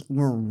Chargers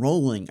were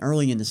rolling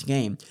early in this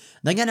game.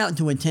 They got out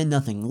to a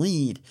 10-0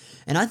 lead,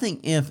 and I think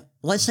if,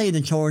 let's say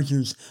the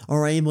Chargers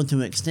are able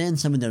to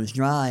extend some of those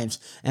drives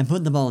and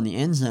put the ball in the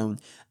end zone,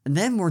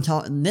 then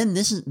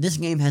this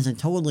game has a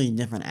totally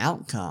different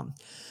outcome.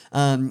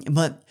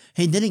 But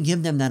he didn't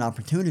give them that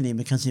opportunity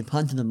because he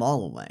punted the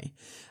ball away.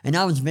 And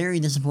I was very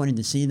disappointed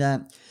to see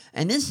that.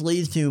 And this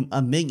leads to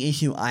a big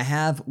issue I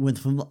have with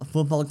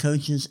football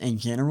coaches in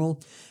general.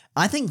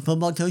 I think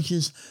football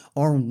coaches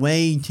are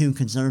way too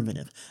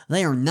conservative.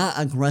 They are not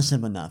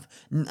aggressive enough.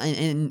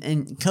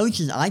 And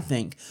coaches, I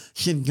think,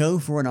 should go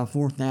for it on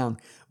fourth down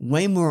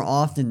way more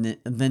often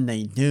than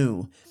they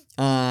do.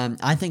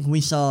 I think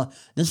we saw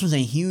this was a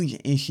huge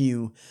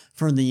issue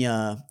for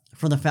the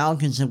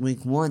Falcons in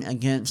Week 1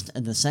 against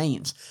the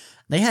Saints.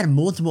 They had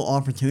multiple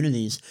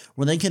opportunities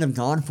where they could have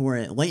gone for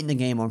it late in the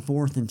game on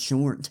fourth and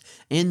short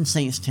in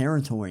Saints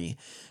territory,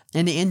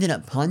 and they ended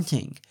up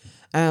punting.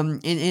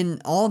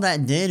 And all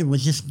that did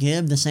was just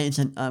give the Saints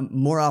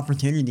more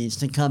opportunities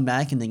to come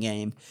back in the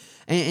game.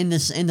 And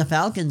the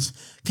Falcons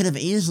could have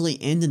easily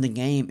ended the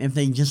game if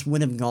they just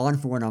would have gone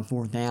for it on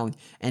fourth down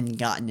and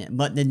gotten it.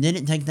 But they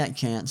didn't take that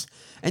chance.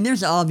 And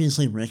there's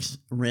obviously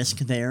risk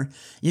there.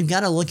 You've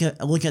got to look at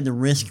the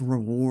risk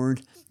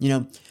reward.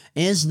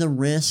 Is the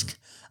risk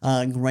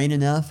great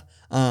enough?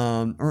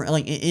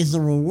 Is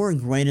the reward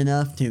great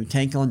enough to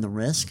take on the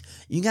risk?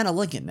 You got to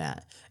look at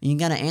that. You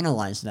got to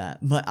analyze that.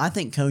 But I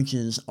think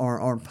coaches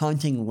are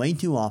punting way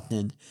too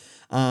often.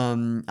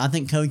 I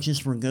think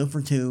coaches will go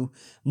for two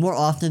more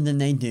often than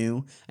they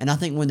do, and I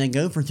think when they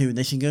go for two,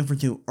 they should go for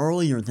two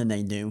earlier than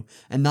they do,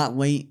 and not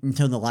wait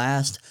until the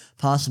last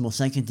possible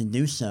second to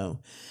do so.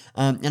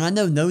 And I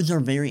know those are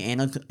very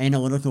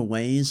analytical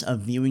ways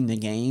of viewing the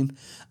game,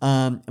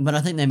 but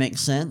I think they make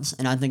sense,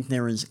 and I think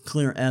there is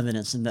clear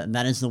evidence that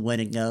that is the way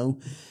to go.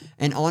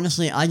 And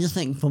honestly, I just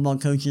think football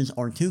coaches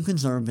are too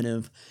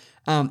conservative,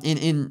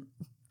 and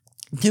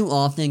too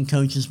often,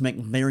 coaches make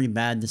very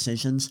bad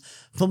decisions.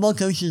 Football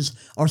coaches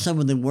are some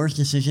of the worst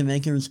decision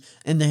makers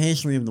in the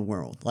history of the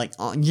world.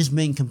 Just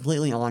being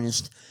completely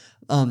honest,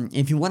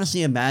 if you want to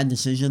see a bad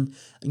decision,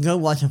 go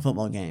watch a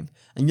football game,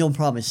 and you'll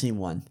probably see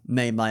one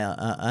made by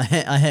a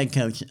head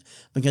coach,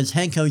 because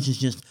head coaches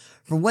just,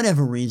 for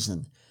whatever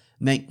reason,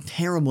 make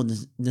terrible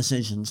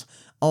decisions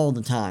all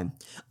the time.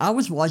 I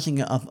was watching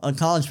a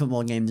college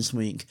football game this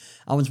week.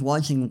 I was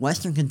watching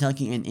Western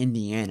Kentucky and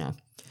Indiana,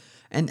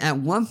 and at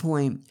one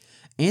point,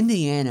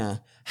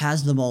 Indiana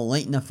has the ball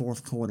late in the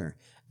fourth quarter,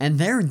 and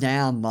they're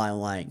down by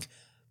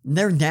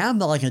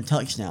a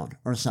touchdown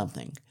or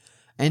something.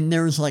 And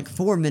there's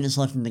 4 minutes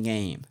left in the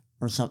game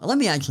or something. Let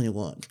me actually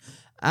look.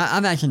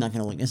 I'm actually not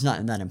going to look. It's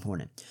not that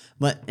important.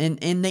 But and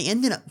they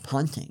ended up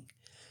punting.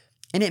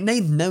 And it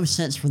made no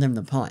sense for them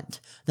to punt.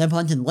 They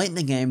punted late in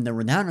the game. They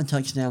were down a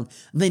touchdown.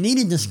 They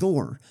needed to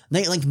score.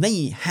 They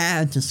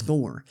had to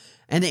score.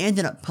 And they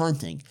ended up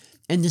punting.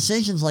 And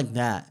decisions like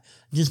that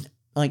just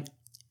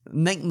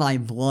make my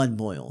blood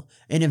boil.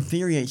 It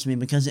infuriates me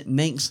because it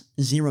makes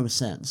zero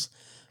sense.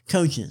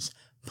 Coaches,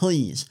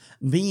 please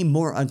be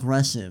more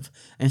aggressive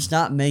and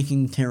stop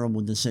making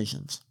terrible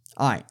decisions.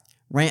 Alright,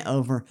 rant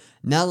over.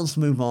 Now let's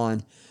move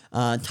on.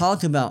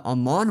 Talk about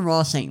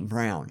Amon-Ra St.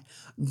 Brown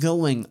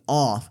going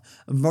off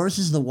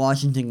versus the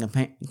Washington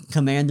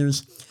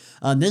Commanders.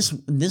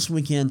 This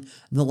weekend,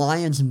 the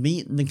Lions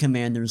beat the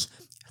Commanders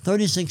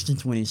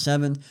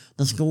 36-27.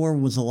 The score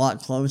was a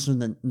lot closer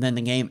than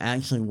the game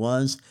actually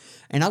was.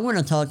 And I want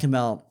to talk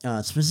about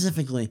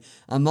specifically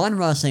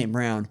Amon-Ra St.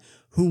 Brown,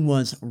 who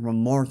was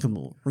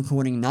remarkable,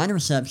 recording 9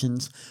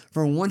 receptions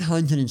for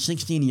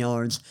 116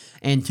 yards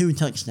and 2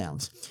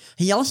 touchdowns.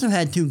 He also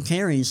had 2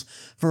 carries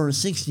for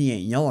 68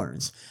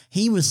 yards.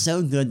 He was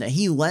so good that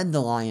he led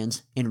the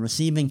Lions in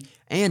receiving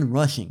and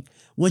rushing,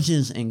 which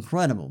is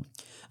incredible.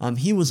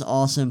 He was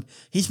awesome.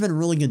 He's been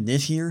really good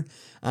this year,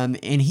 and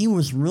he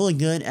was really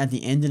good at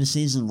the end of the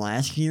season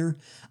last year.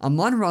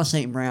 Amon-Ra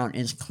St. Brown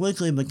is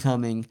quickly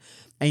becoming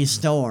a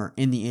star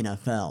in the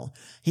NFL.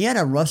 He had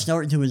a rough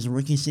start to his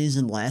rookie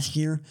season last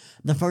year.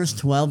 The first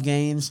 12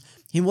 games,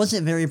 he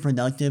wasn't very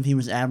productive. He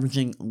was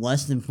averaging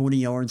less than 40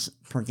 yards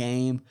per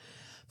game.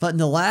 But in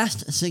the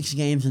last 6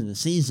 games of the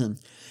season,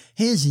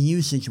 his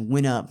usage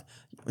went up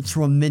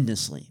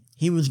tremendously.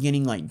 He was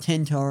getting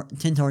 10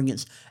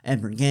 targets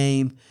every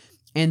game,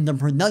 and the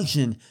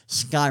production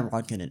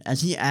skyrocketed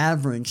as he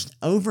averaged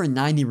over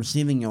 90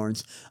 receiving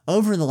yards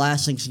over the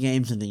last 6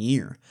 games of the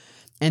year.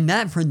 And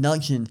that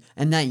production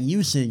and that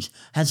usage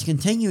has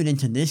continued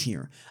into this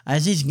year,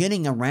 as he's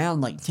getting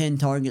around 10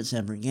 targets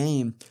every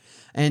game.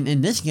 And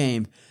in this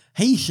game,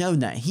 he showed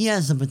that he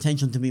has the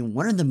potential to be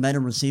one of the better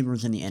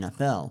receivers in the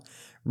NFL.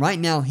 Right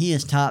now, he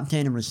is top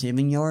 10 in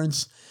receiving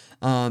yards,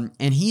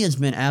 and he has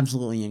been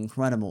absolutely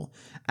incredible.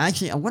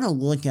 Actually, I want to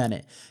look at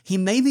it. He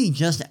may be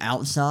just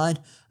outside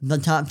the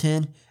top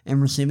 10 in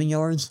receiving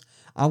yards.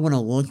 I want to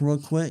look real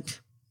quick.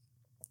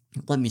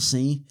 Let me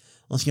see.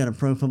 Let's go to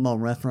Pro Football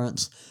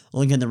Reference.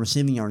 Look at the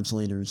receiving yards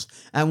leaders.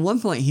 At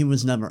one point, he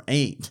was number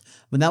 8,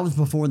 but that was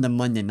before the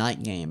Monday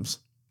night games.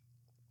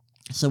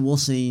 So we'll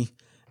see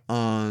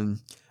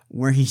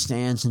where he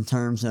stands in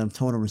terms of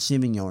total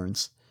receiving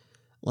yards.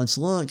 Let's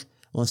look.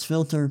 Let's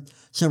filter.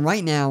 So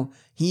right now,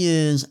 he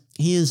is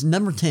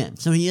number 10.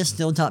 So he is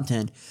still top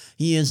 10.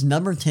 He is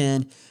number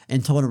 10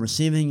 in total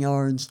receiving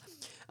yards.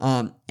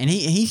 And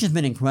he's just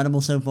been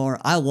incredible so far.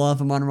 I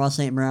love Amon-Ra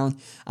St. Brown.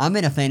 I'm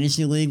in a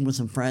fantasy league with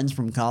some friends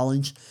from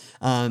college.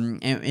 And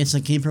it's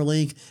a keeper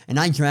league. And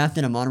I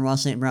drafted Amon-Ra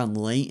St. Brown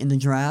late in the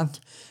draft.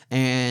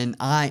 And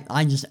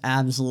I just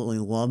absolutely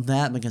love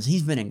that because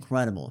he's been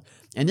incredible.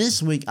 And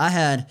this week I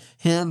had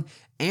him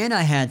and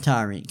I had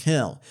Tyreek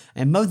Hill.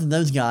 And both of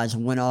those guys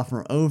went off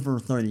for over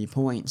 30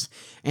 points.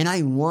 And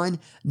I won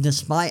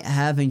despite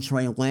having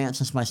Trey Lance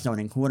as my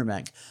starting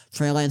quarterback.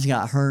 Trey Lance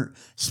got hurt.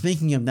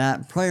 Speaking of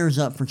that, prayers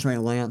up for Trey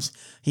Lance.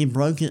 He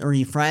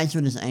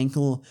fractured his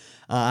ankle.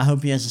 I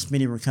hope he has a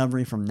speedy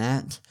recovery from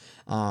that.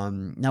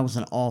 That was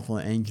an awful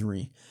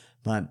injury.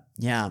 But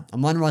yeah,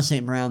 Amon-Ra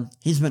St. Brown,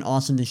 he's been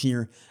awesome this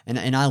year,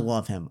 and I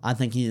love him. I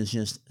think he is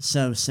just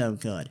so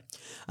good.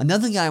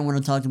 Another guy I want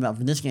to talk about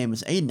for this game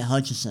is Aiden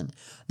Hutchinson,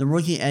 the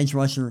rookie edge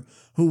rusher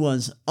who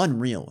was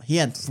unreal. He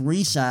had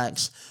 3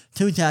 sacks,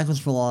 2 tackles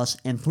for loss,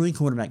 and 3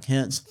 quarterback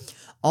hits,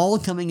 all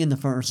coming in the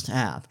first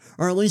half,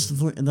 or at least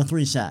the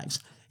 3 sacks.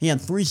 He had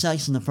 3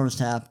 sacks in the first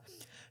half.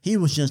 He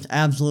was just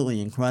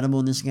absolutely incredible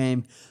in this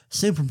game,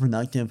 super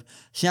productive.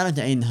 Shout out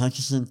to Aiden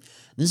Hutchinson.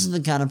 This is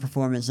the kind of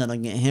performance that'll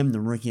get him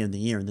the Rookie of the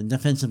Year, the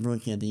Defensive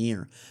Rookie of the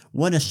Year.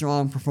 What a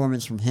strong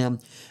performance from him,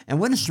 and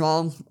what a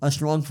strong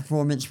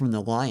performance from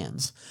the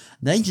Lions.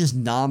 They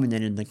just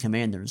dominated the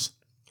Commanders.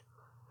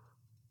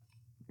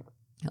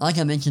 Like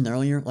I mentioned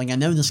earlier, I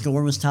know the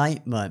score was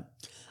tight, but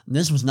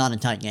this was not a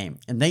tight game,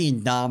 and they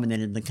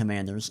dominated the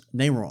Commanders.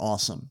 They were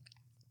awesome.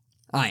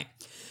 Alright,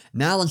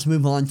 now let's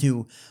move on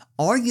to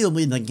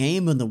arguably the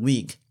game of the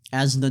week,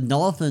 as the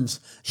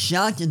Dolphins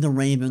shocked the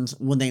Ravens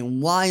with a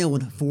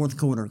wild fourth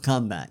quarter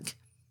comeback.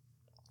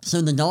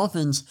 So the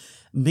Dolphins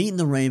beat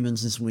the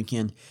Ravens this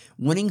weekend,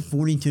 winning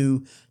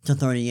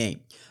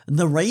 42-38.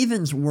 The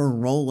Ravens were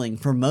rolling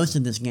for most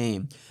of this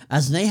game,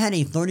 as they had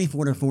a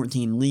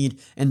 34-14 lead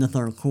in the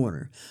third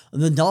quarter.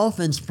 The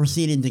Dolphins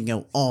proceeded to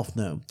go off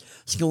though,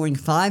 scoring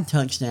 5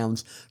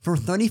 touchdowns for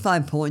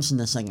 35 points in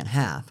the second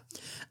half.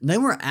 They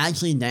were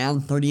actually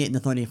down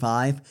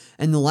 38-35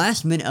 in the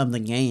last minute of the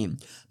game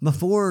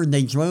before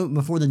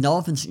the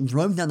Dolphins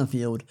drove down the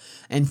field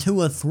and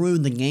Tua threw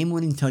the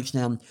game-winning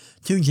touchdown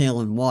to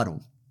Jalen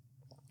Waddle.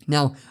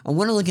 Now, I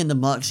want to look at the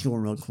box score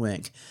real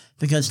quick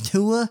because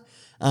Tua,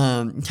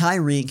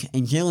 Tyreek,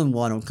 and Jalen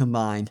Waddle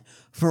combined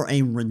for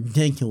a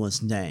ridiculous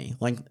day.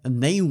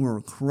 They were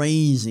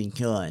crazy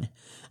good.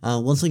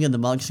 Let's look at the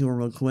box score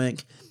real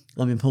quick.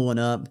 Let me pull it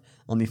up.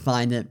 Let me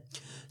find it.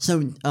 So,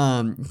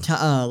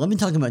 let me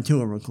talk about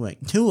Tua real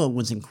quick. Tua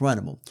was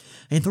incredible.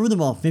 He threw the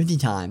ball 50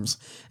 times,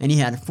 and he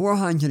had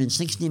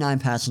 469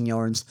 passing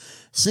yards,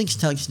 6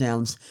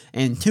 touchdowns,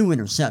 and 2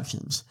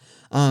 interceptions.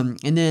 And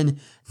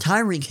then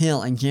Tyreek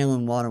Hill and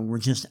Jalen Waddle were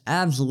just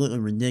absolutely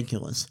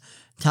ridiculous.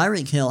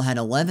 Tyreek Hill had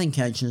 11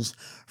 catches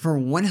for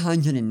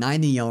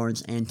 190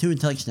 yards and 2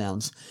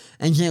 touchdowns,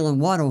 and Jalen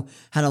Waddle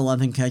had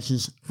 11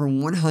 catches for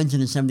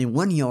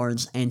 171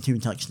 yards and 2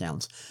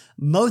 touchdowns.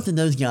 Both of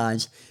those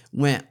guys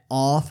went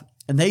off.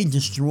 They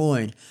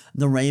destroyed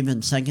the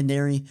Ravens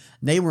secondary.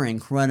 They were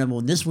incredible.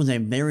 This was a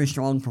very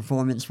strong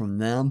performance from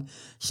them.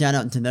 Shout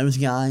out to those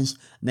guys.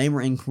 They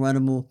were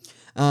incredible.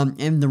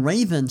 And the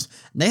Ravens,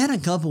 they had a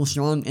couple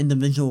strong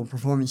individual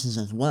performances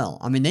as well.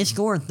 I mean, they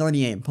scored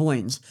 38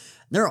 points.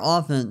 Their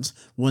offense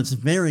was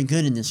very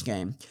good in this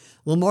game.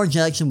 Lamar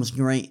Jackson was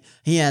great.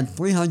 He had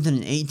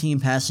 318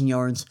 passing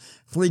yards,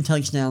 3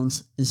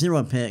 touchdowns,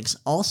 0 picks,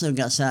 also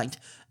got sacked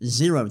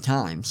 0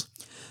 times.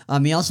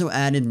 He also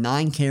added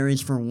 9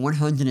 carries for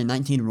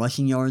 119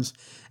 rushing yards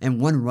and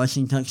 1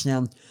 rushing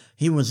touchdown.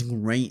 He was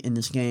great in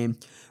this game.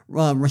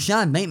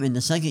 Rashad Bateman,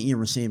 the second-year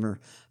receiver,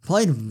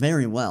 played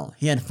very well.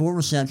 He had 4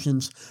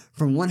 receptions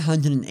for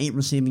 108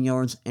 receiving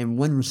yards and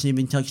 1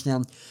 receiving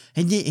touchdown.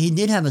 He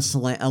did have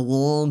a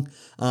long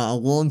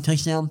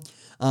touchdown,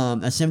 a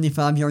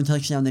 75-yard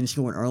touchdown that he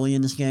scored early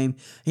in this game.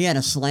 He had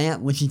a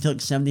slant, which he took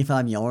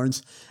 75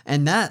 yards,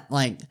 and that,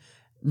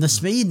 the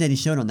speed that he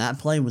showed on that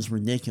play was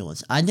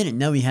ridiculous. I didn't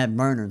know he had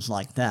burners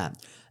like that.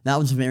 That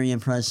was very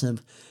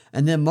impressive.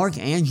 And then Mark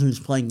Andrews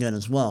played good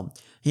as well.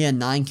 He had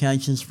 9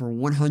 catches for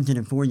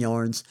 104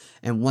 yards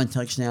and 1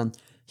 touchdown.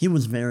 He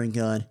was very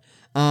good.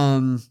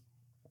 There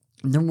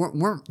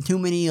weren't too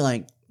many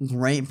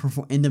great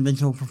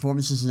individual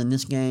performances in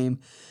this game.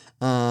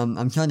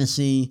 I'm trying to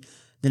see,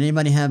 did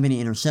anybody have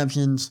any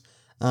interceptions?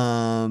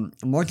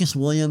 Marcus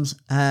Williams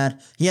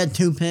had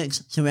 2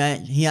 picks, so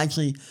he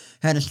actually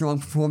had a strong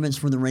performance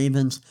for the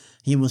Ravens.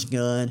 He was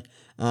good.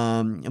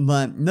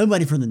 But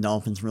nobody for the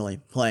Dolphins really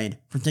played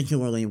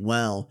particularly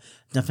well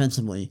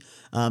defensively.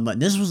 But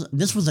this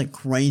was a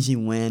crazy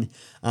win,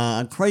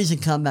 a crazy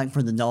comeback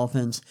for the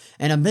Dolphins,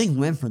 and a big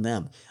win for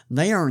them.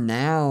 They're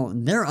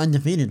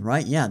undefeated,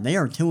 right? Yeah, they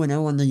are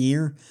 2-0 on the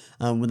year,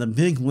 with a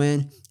big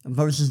win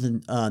versus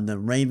the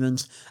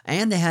Ravens,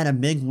 and they had a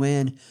big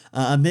win,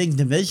 a big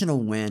divisional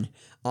win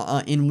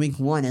in week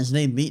 1 as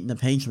they beat the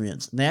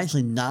Patriots. They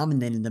actually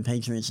dominated the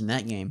Patriots in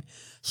that game.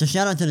 So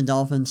shout out to the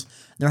Dolphins.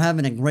 They're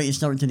having a great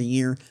start to the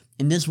year,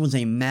 and this was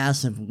a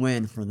massive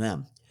win for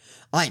them.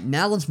 Alright,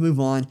 now let's move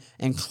on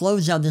and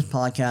close out this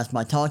podcast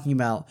by talking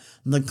about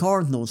the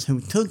Cardinals, who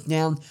took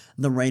down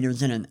the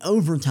Raiders in an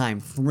overtime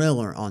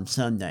thriller on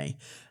Sunday.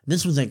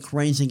 This was a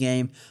crazy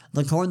game.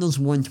 The Cardinals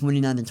won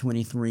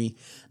 29-23.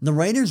 The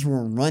Raiders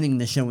were running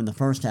the show in the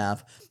first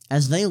half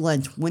as they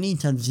led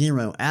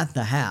 20-0 at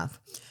the half.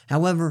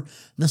 However,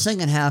 the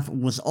second half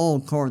was all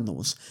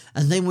Cardinals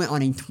as they went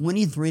on a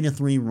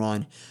 23-3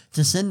 run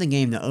to send the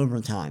game to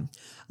overtime.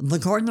 The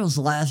Cardinals'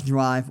 last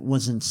drive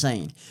was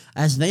insane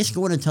as they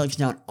scored a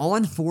touchdown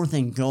on 4th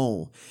and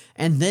goal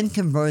and then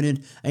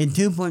converted a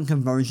 2-point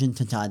conversion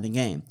to tie the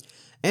game.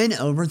 In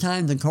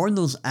overtime, the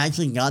Cardinals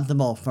actually got the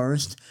ball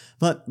first,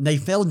 but they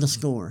failed to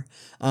score.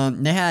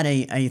 They had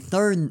a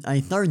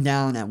third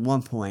down at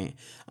one point.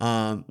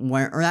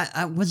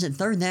 Was it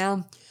third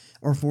down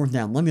or fourth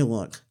down? Let me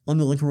look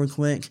real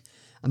quick.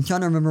 I'm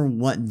trying to remember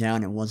what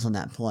down it was on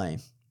that play.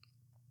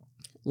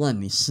 Let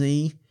me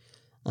see.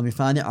 Let me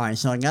find it. Alright,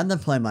 so I got the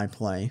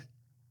play-by-play.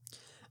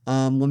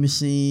 Let me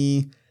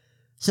see.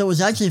 So it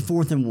was actually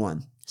 4th and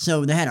 1.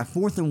 So they had a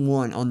 4th and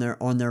 1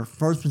 on their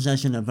first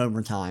possession of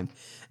overtime.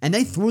 And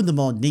they threw the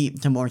ball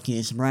deep to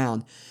Marquise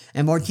Brown.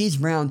 And Marquise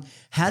Brown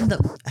had the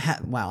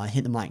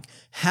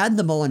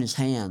ball in his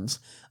hands,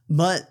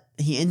 but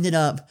he ended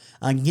up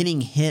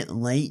getting hit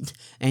late,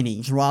 and he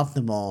dropped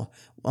the ball,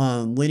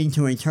 leading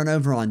to a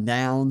turnover on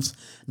downs.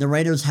 The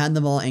Raiders had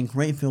the ball in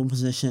great field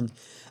position.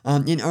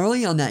 And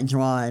early on that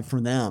drive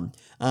for them,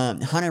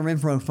 Hunter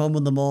Renfrow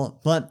fumbled the ball,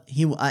 but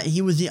I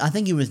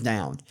think he was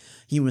down.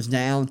 He was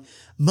down,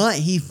 but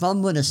he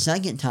fumbled a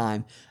second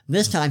time.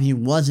 This time he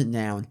wasn't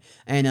down,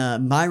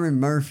 and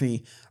Byron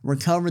Murphy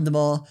recovered the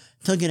ball,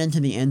 took it into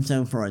the end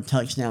zone for a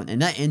touchdown,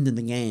 and that ended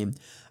the game.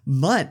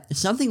 But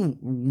something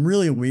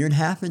really weird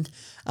happened.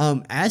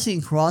 As he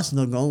crossed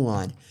the goal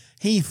line,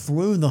 he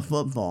threw the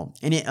football,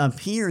 and it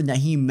appeared that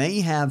he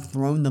may have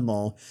thrown the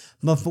ball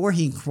before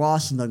he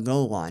crossed the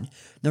goal line.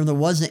 There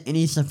wasn't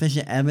any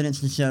sufficient evidence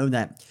to show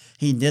that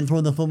he did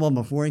throw the football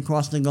before he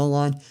crossed the goal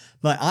line,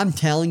 but I'm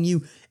telling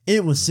you,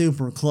 it was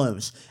super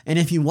close. And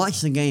if you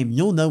watch the game,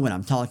 you'll know what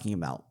I'm talking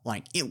about.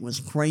 Like, it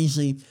was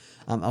crazy,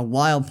 a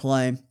wild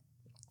play.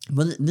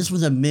 But this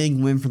was a big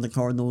win for the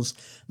Cardinals.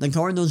 The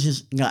Cardinals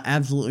just got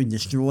absolutely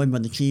destroyed by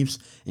the Chiefs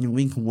in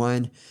week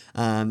 1.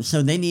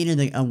 So they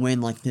needed a win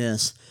like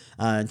this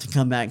to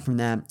come back from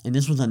that. And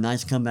this was a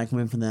nice comeback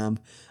win for them.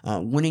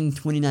 Winning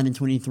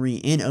 29-23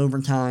 in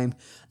overtime.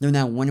 They're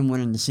now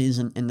 1-1 in the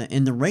season.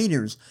 And the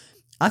Raiders,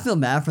 I feel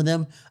bad for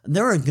them.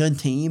 They're a good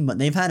team, but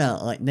they've had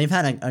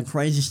a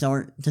crazy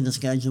start to the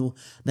schedule.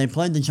 They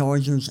played the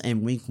Chargers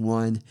in week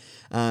 1,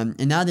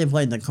 and now they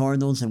played the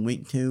Cardinals in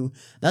week 2.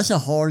 That's a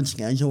hard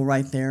schedule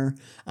right there.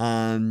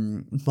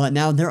 But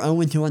now they're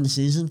 0-2 on the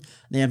season.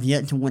 They have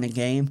yet to win a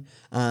game.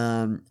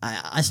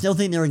 I still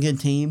think they're a good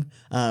team,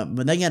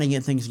 but they got to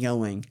get things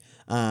going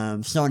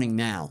starting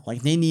now.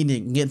 Like, they need to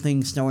get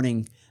things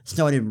started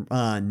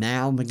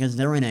now because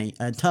they're in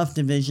a tough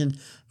division.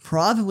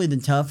 Probably the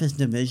toughest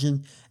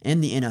division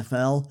in the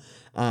NFL.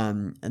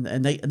 And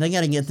they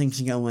got to get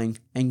things going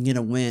and get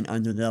a win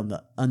under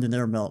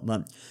their belt.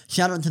 But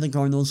shout out to the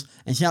Cardinals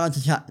and shout out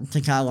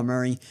to Kyler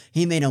Murray.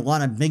 He made a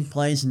lot of big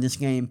plays in this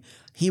game.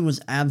 He was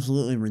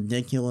absolutely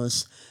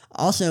ridiculous.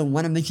 Also,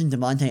 want to mention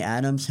Devontae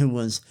Adams, who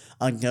was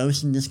a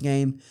ghost in this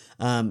game.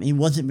 He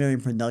wasn't very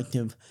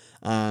productive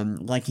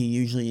like he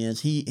usually is.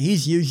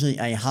 He's usually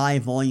a high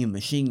volume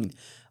machine,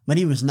 but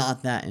he was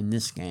not that in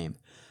this game.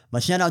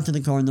 But shout out to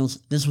the Cardinals.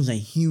 This was a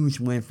huge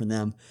win for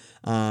them.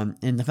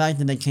 And the fact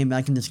that they came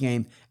back in this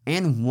game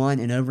and won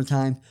in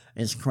overtime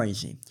is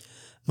crazy.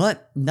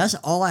 But that's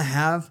all I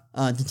have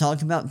to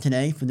talk about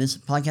today for this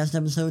podcast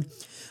episode.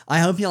 I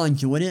hope y'all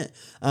enjoyed it.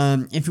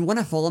 If you want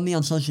to follow me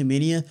on social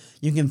media,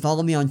 you can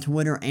follow me on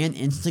Twitter and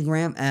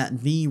Instagram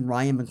at the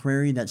Ryan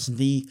McCrary. That's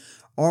the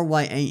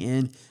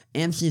RyanMcCrary.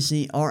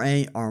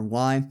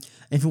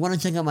 If you want to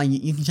check out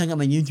you can check out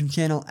my YouTube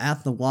channel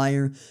at The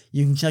Wire.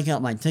 You can check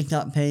out my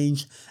TikTok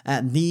page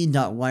at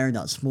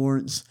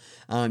the.wire.sports.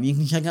 You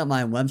can check out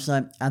my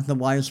website at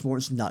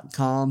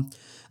thewiresports.com.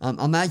 I'm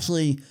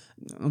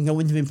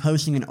going to be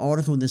posting an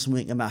article this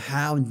week about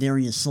how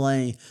Darius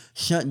Slay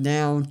shut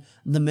down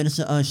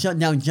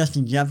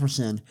Justin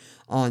Jefferson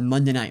on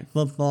Monday Night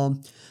Football.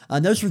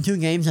 Those were two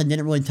games I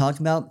didn't really talk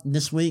about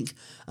this week.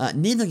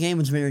 Neither game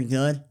was very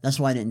good. That's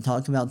why I didn't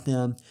talk about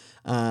them.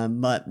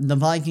 But the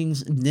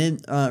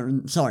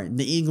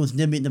Eagles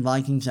did beat the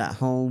Vikings at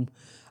home,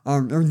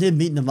 or did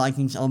beat the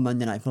Vikings on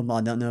Monday Night Football.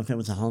 I don't know if it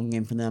was a home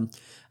game for them.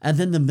 And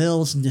then the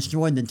Bills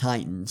destroyed the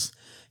Titans.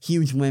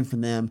 Huge win for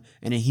them,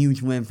 and a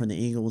huge win for the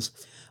Eagles.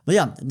 But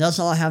yeah, that's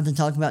all I have to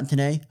talk about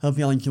today. Hope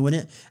y'all enjoyed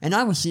it, and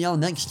I will see y'all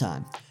next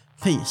time.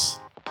 Peace.